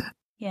 Yeah.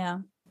 Yeah.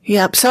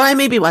 Yep. So I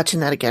may be watching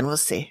that again. We'll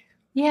see.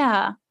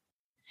 Yeah.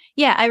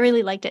 Yeah. I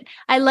really liked it.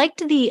 I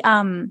liked the,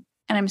 and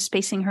I'm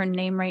spacing her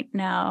name right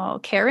now,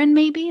 Karen,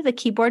 maybe, the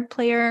keyboard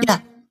player.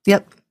 Yeah.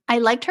 Yep. I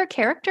liked her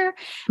character.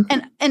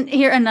 And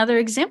here, another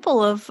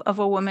example of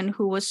a woman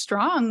who was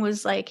strong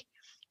was like,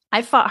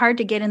 I fought hard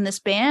to get in this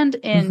band,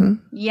 and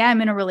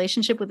I'm in a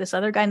relationship with this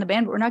other guy in the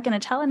band, but we're not going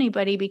to tell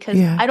anybody because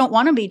I don't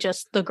want to be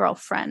just the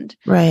girlfriend.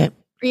 Right.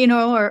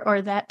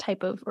 Or that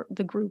type of, or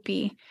the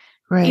groupie,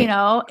 right.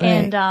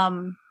 And,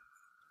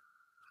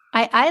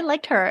 I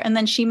liked her. And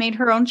then she made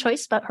her own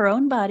choice about her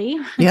own body.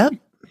 Yep.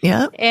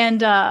 Yep.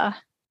 And,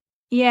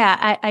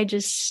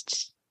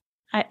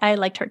 I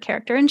liked her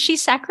character, and she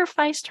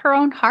sacrificed her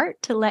own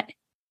heart to let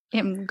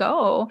him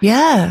go.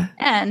 Yeah.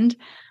 And,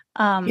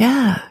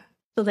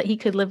 so that he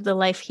could live the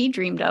life he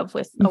dreamed of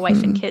with a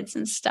wife and kids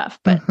and stuff.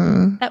 But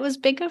that was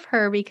big of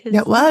her because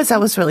it was. I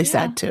was really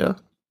sad too.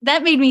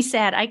 That made me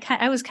sad.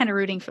 I was kind of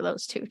rooting for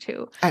those two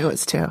too. I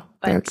was too.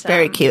 They're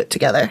very cute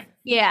together.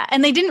 Yeah.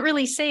 And they didn't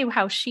really say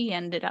how she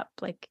ended up,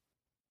 like,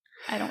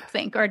 I don't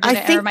think, or or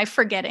am I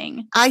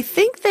forgetting? I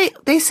think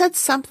they said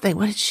something.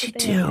 What did she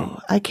do?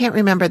 I can't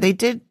remember. They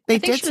did she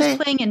was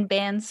playing in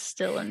bands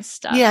still and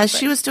stuff. Yeah,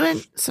 she was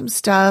doing some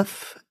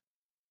stuff.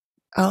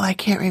 Oh, I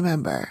can't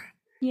remember.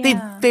 Yeah.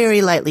 They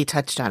very lightly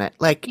touched on it.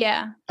 Like,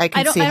 I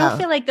don't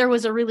feel like there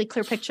was a really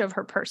clear picture of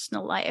her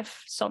personal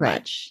life so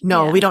much.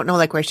 No, we don't know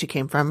like where she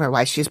came from or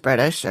why she's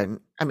British. And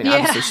I mean,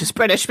 obviously she's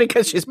British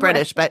because she's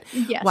British, but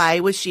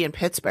why was she in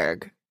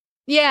Pittsburgh?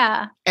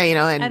 Yeah.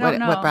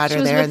 And what brought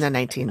her there in the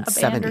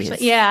 1970s?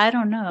 Yeah, I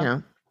don't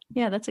know.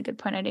 Yeah, that's a good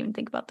point. I didn't even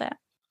think about that.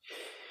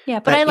 Yeah,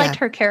 but I liked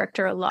her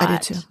character a lot. I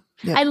did too.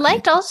 Yep, I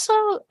liked also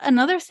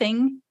another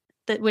thing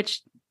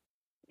which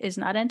is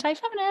not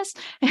anti-feminist,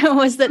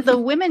 was that the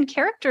women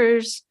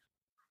characters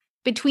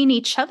between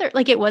each other.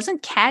 Like it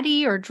wasn't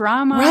catty or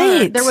drama.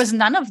 Right. There was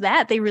none of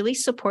that. They really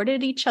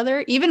supported each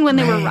other, even when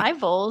they were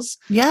rivals.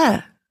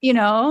 Yeah.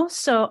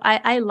 So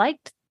I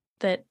liked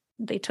that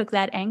they took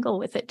that angle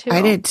with it too.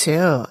 I did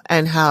too.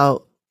 And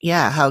how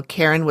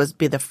Karen was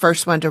be the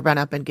first one to run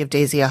up and give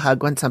Daisy a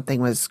hug when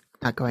something was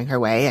not going her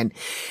way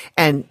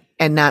and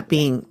not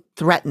being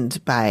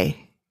threatened by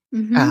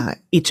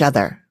each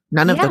other.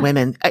 None of the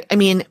women. I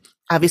mean,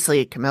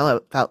 obviously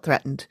Camilla felt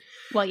threatened.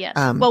 Well, yes.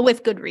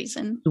 With good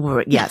reason.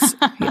 Yes.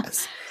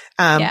 Yes.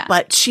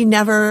 But she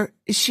never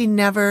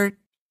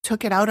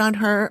took it out on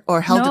her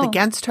or held it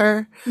against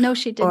her. No,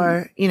 she didn't.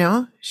 Or,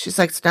 she's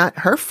like, it's not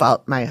her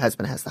fault. My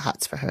husband has the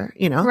hots for her,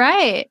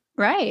 Right.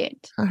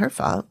 Not her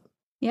fault.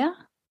 Yeah.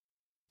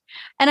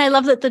 And I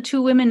love that the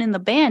two women in the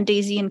band,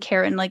 Daisy and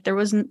Karen, like there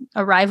wasn't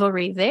a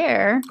rivalry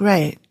there.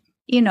 Right.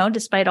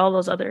 Despite all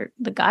those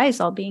the guys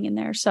all being in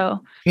there.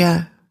 So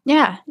yeah.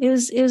 Yeah,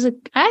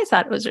 I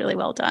thought it was really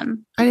well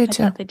done. I did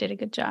too. I thought they did a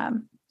good job.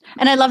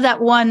 And I love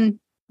that one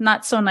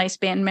not so nice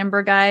band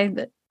member guy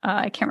that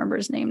I can't remember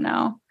his name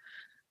now.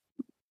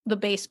 The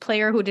bass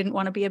player who didn't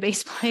want to be a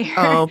bass player.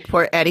 Oh,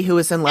 poor Eddie, who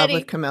was in love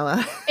with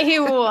Camilla. He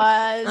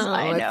was.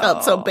 I know. I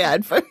felt so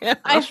bad for him.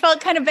 I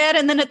felt kind of bad.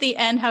 And then at the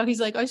end, how he's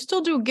like, I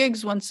still do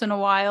gigs once in a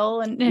while.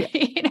 And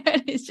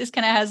it just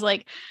kind of has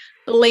like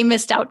the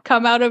lamest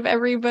outcome out of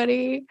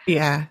everybody.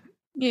 Yeah.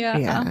 Yeah.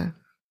 Yeah.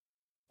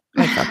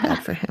 I felt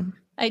bad for him.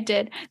 I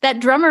did. That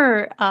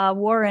drummer,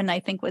 Warren, I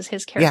think was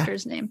his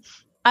character's name.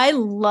 I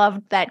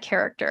loved that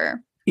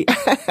character. Yeah.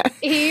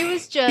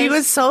 He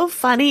was so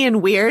funny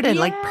and weird and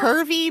like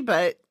pervy,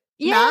 but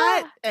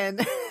not.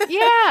 And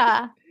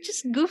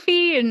just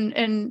goofy.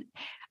 And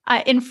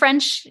in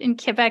French, in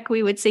Quebec,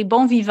 we would say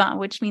bon vivant,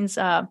 which means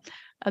a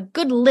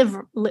good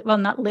liver. Well,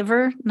 not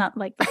liver, not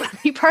like the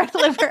funny part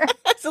liver.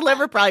 The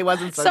liver probably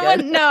wasn't so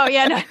good. No,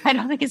 I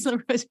don't think his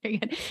liver was very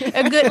good.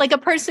 A good, like a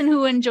person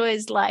who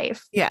enjoys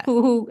life. Yeah.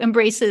 Who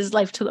embraces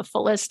life to the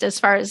fullest as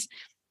far as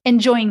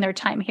enjoying their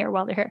time here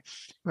while they're here.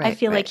 Right, I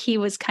feel like he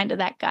was kind of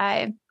that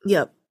guy.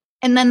 Yep.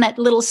 And then that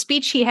little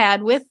speech he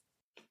had with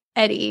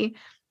Eddie,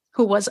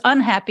 who was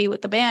unhappy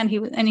with the band,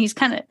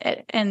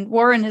 and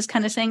Warren is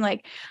kind of saying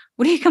like,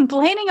 what are you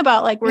complaining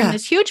about? Like, we're in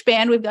this huge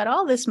band. We've got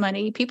all this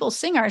money. People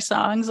sing our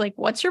songs. Like,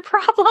 what's your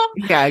problem?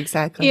 Yeah,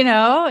 exactly.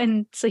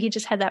 And so he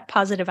just had that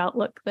positive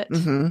outlook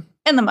and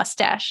the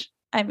mustache.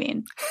 I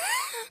mean,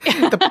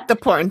 the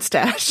porn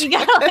stash. You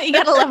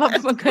gotta love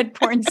up a good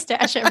porn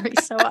stash every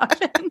so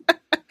often.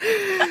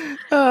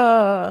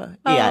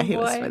 He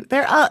was fun.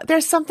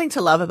 There's something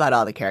to love about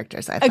all the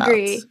characters. I felt.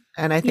 Agree.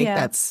 And I think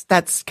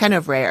that's kind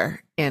of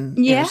rare in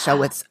a show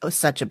with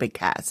such a big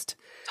cast.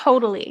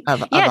 Totally.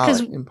 Of all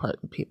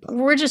important people.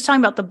 We're just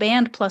talking about the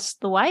band plus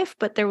the wife,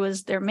 but there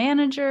was their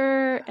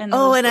manager. And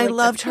I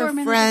loved her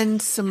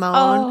friend, Simone.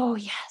 Oh,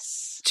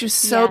 yes. She was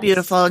so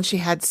beautiful, and she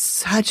had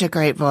such a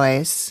great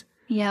voice.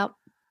 Yep.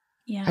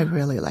 Yeah. I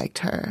really liked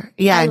her.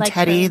 Yeah, and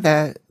Teddy,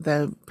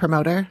 the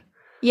promoter.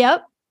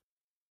 Yep.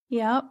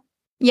 Yeah,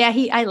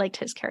 I liked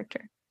his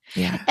character.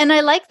 Yeah. And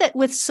I like that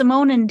with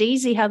Simone and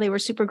Daisy, how they were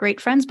super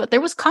great friends, but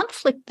there was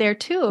conflict there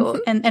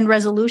too, and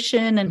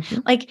resolution,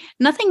 and like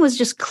nothing was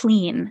just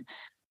clean,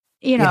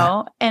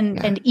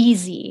 and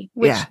easy,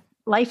 which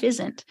life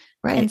isn't.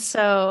 Right. And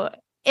so,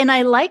 and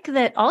I like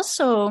that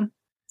also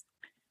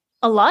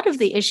a lot of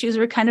the issues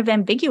were kind of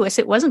ambiguous.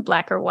 It wasn't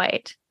black or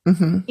white,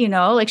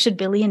 like should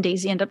Billy and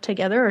Daisy end up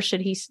together or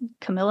should he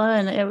Camilla?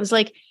 And it was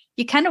like,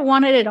 you kind of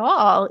wanted it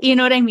all. You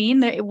know what I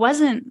mean? It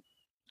wasn't,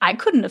 I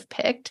couldn't have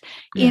picked,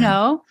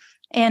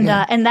 and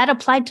that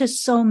applied to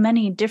so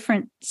many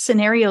different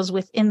scenarios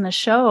within the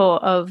show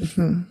of,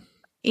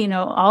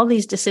 all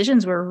these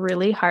decisions were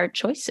really hard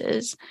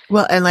choices.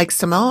 Well, and like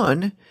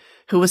Simone,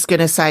 who was going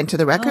to sign to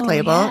the record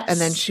label, and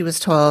then she was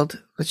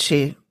told that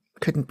she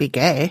couldn't be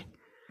gay.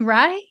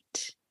 Right.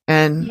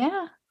 And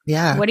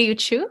what do you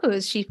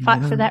choose? She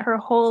fought for that her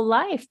whole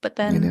life, but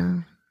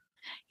then,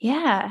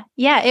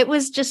 it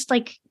was just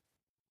like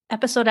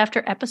episode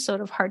after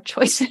episode of hard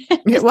choices.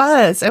 It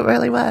was. It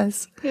really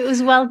was. It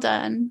was well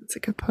done. That's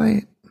a good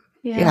point.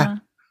 Yeah.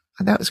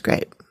 That was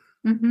great.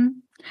 Mm-hmm.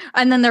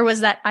 And then there was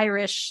that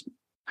Irish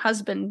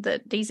husband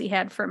that Daisy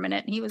had for a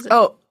minute. He was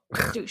a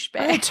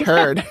douchebag. A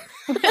turd.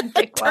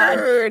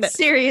 Turd.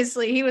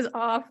 Seriously, he was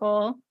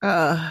awful.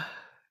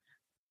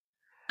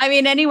 I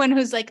mean, anyone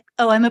who's like,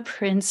 oh, I'm a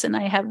prince and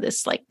I have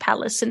this like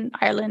palace in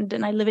Ireland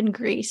and I live in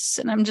Greece.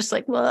 And I'm just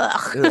like,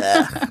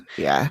 ugh.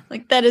 Yeah.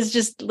 Like that is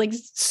just like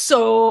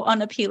so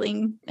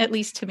unappealing, at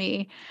least to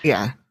me.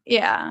 Yeah.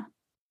 Yeah.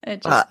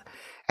 It just...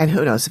 and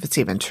who knows if it's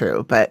even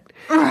true, but.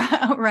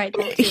 Right.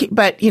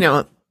 But,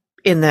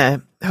 in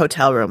the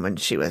hotel room when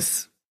she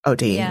was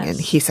ODing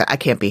and he said, I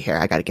can't be here.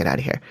 I got to get out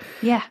of here.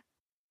 Yeah.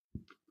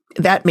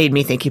 That made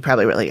me think he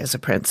probably really is a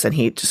prince and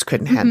he just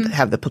couldn't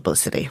have the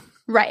publicity.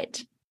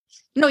 Right.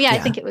 No, I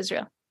think it was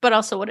real. But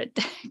also what a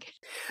dick.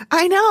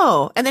 I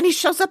know. And then he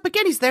shows up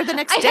again. He's there the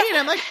next day. And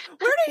I'm like,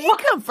 where did he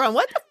come from?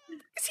 What the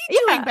What's he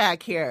doing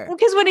back here?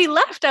 Because when he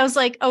left, I was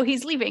like, oh,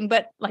 he's leaving.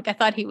 But like, I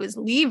thought he was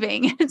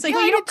leaving. It's like,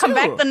 well, you don't come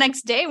back the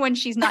next day when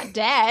she's not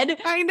dead.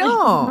 I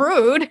know. Like,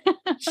 rude.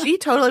 She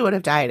totally would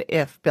have died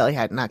if Billy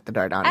had knocked the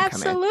door down and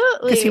come in.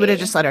 Absolutely. Because he would have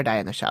just let her die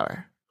in the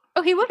shower.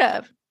 Oh, he would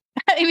have.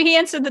 I mean, he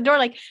answered the door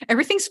like,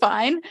 everything's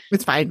fine.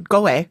 It's fine. Go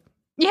away.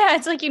 Yeah,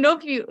 it's like,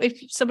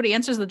 if somebody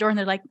answers the door and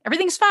they're like,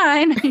 everything's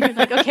fine. You're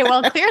like, okay,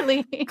 well,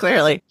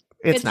 clearly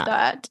it's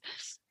not.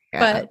 Yeah.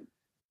 But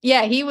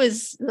yeah, he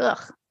was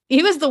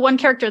the one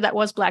character that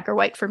was black or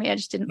white for me. I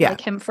just didn't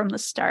like him from the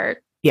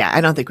start. Yeah,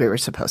 I don't think we were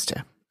supposed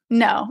to.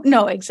 No,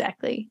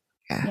 exactly.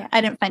 Yeah,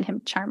 I didn't find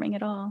him charming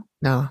at all.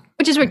 No.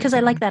 Which is weird because I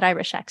like that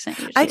Irish accent.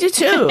 Usually. I do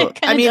too.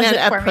 I mean,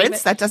 a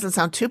prince, that doesn't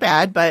sound too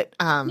bad, but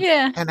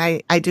yeah. And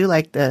I do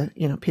like the,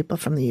 people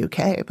from the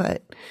UK,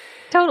 but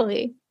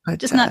totally. But,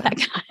 just not that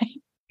guy.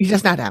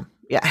 Just not him.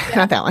 Yeah,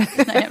 not that one.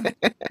 Not him.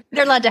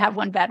 They're allowed to have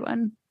one bad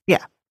one.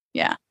 Yeah.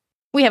 Yeah.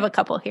 We have a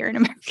couple here in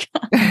America.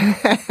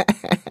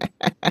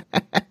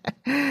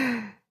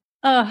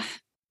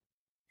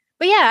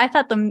 But yeah, I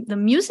thought the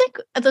music,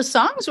 the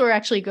songs were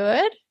actually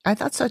good. I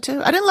thought so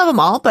too. I didn't love them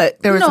all, but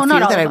there was a few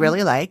that I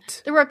really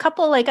liked. There were a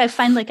couple, like I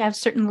find like I have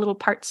certain little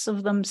parts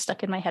of them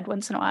stuck in my head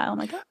once in a while. I'm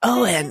like,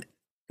 and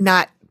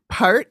not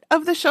part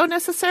of the show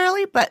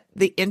necessarily, but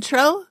the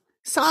intro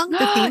song, the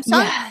theme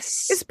song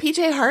is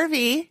PJ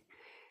Harvey.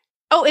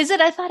 Oh, is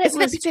it? I thought it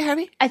was PJ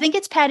Harvey. I think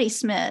it's Patti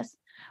Smith.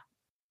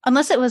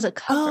 Unless it was a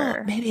cover.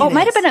 Oh, maybe it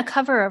might have been a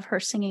cover of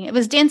her singing. It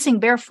was Dancing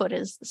Barefoot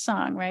is the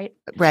song, right?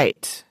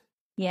 Right.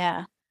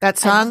 Yeah. That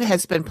song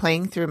has been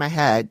playing through my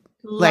head.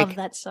 Love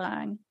that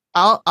song.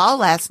 All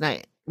last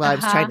night while I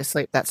was trying to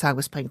sleep, that song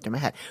was playing through my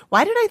head.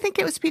 Why did I think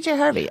it was PJ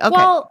Harvey?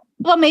 Okay.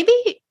 Well,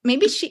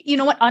 maybe she, you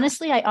know what?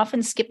 Honestly, I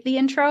often skip the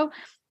intro.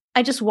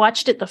 I just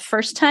watched it the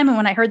first time. And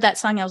when I heard that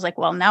song, I was like,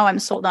 well, now I'm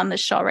sold on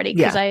this show already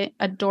because I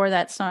adore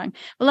that song.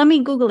 Well, let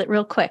me Google it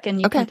real quick and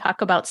you can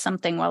talk about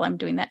something while I'm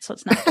doing that. So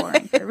it's not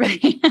boring for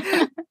everybody.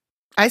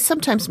 I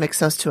sometimes mix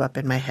those two up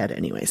in my head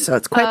anyway. So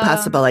it's quite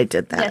possible I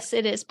did that. Yes,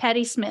 it is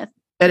Patti Smith.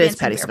 It is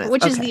Patti Smith.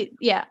 Which is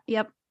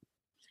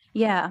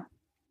Yeah.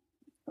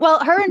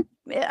 Well, her and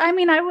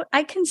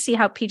I can see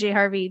how PJ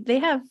Harvey, they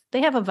have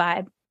a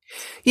vibe.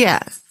 Yeah.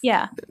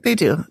 Yeah. They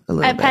do a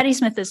little bit. Patti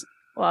Smith is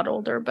a lot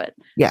older, but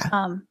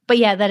but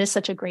yeah, that is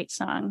such a great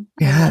song.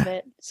 I love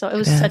it. So it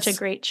was such a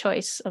great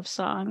choice of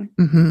song.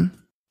 Mm-hmm.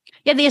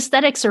 Yeah, the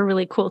aesthetics are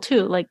really cool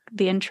too. Like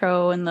the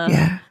intro and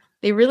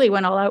they really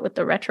went all out with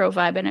the retro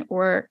vibe and it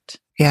worked.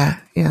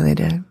 Yeah, they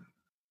did.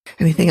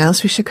 Anything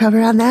else we should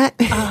cover on that?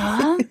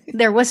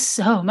 There was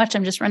so much.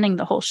 I'm just running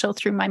the whole show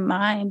through my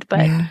mind,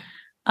 but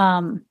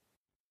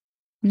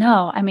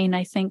no, I mean,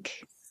 I think,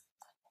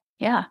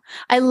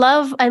 I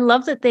love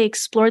that they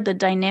explored the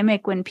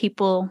dynamic when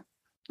people,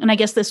 and I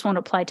guess this won't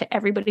apply to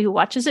everybody who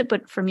watches it,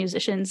 but for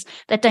musicians,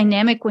 that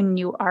dynamic when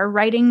you are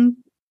writing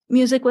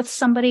music with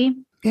somebody.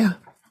 Yeah.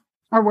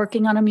 Or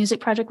working on a music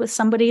project with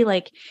somebody,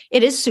 like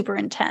it is super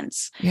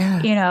intense.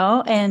 Yeah.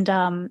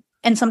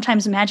 And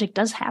sometimes magic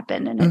does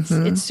happen and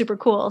it's super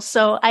cool.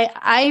 So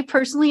I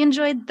personally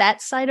enjoyed that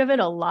side of it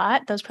a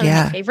lot. That was probably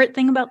my favorite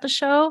thing about the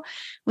show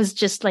was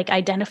just like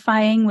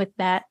identifying with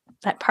that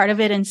part of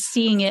it and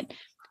seeing it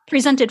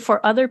presented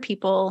for other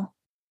people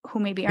who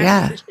maybe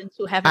aren't musicians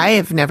who haven't. I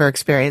have never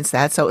experienced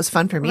that. So it was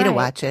fun for me to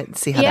watch it and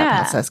see how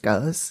that process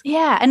goes.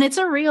 Yeah. And it's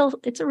a real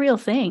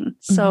thing.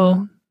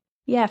 So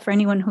for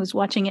anyone who's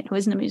watching it who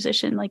isn't a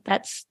musician, like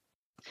that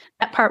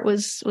part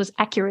was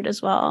accurate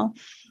as well.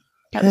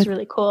 That was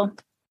really cool.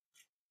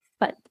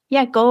 But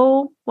yeah,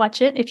 go watch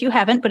it if you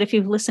haven't. But if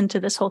you've listened to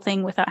this whole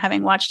thing without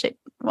having watched it,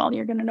 well,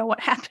 you're going to know what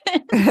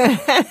happened.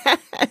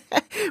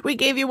 We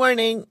gave you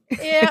warning.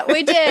 Yeah,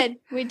 we did.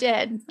 We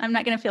did. I'm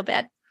not going to feel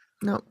bad.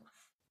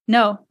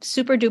 No,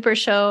 super duper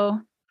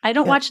show. I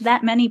don't watch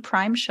that many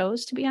Prime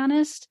shows, to be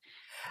honest.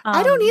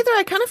 I don't either.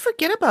 I kind of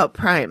forget about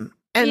Prime.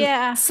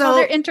 And so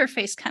their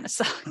interface kind of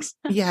sucks.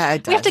 Yeah,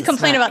 it does. We have to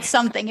complain about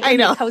something. I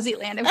know.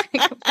 Cozyland. If we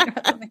complain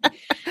about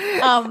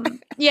something.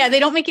 They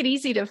don't make it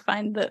easy to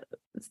find the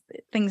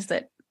things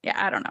that.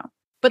 Yeah, I don't know.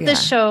 But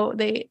this show,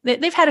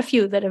 they've had a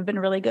few that have been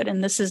really good,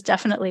 and this is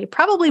definitely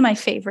probably my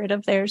favorite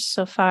of theirs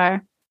so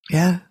far.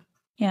 Yeah.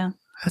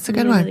 That's a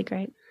good one. Really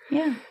great.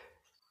 Yeah.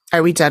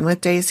 Are we done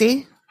with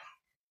Daisy?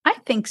 I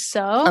think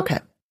so. Okay.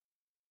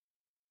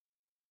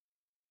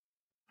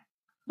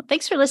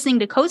 Thanks for listening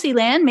to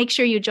Cozyland. Make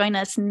sure you join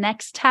us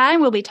next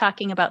time. We'll be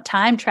talking about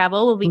time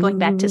travel. We'll be going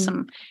back to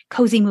some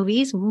cozy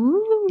movies.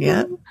 Ooh.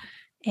 Yeah.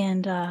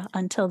 And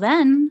until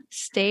then,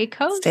 stay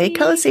cozy. Stay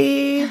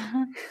cozy.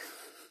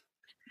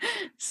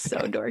 So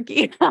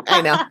dorky.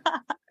 I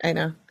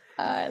know.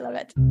 I love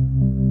it.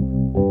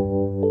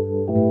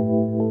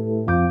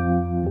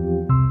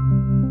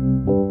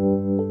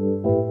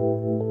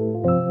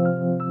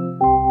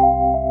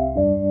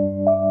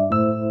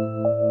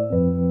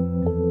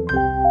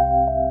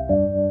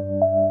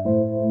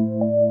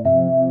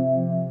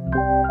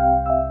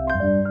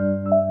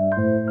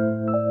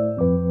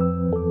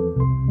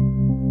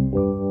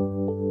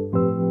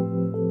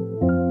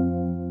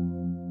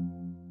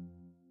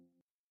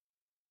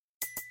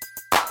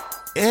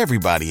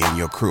 Everybody in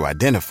your crew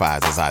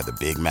identifies as either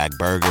Big Mac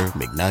Burger,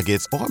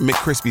 McNuggets, or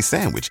McCrispy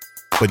Sandwich.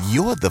 But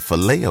you're the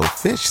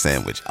Filet-O-Fish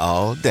Sandwich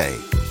all day.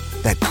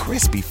 That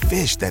crispy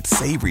fish, that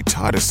savory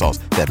tartar sauce,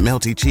 that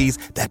melty cheese,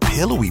 that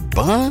pillowy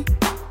bun.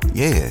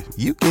 Yeah,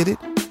 you get it.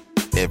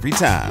 Every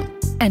time.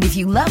 And if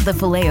you love the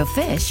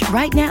Filet-O-Fish,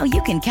 right now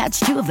you can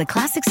catch 2 of the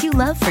classics you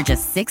love for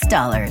just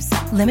 $6.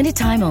 Limited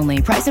time only.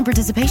 Price and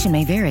participation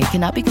may vary.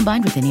 Cannot be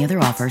combined with any other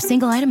offer.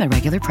 Single item at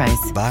regular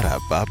price.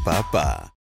 Ba-da-ba-ba-ba.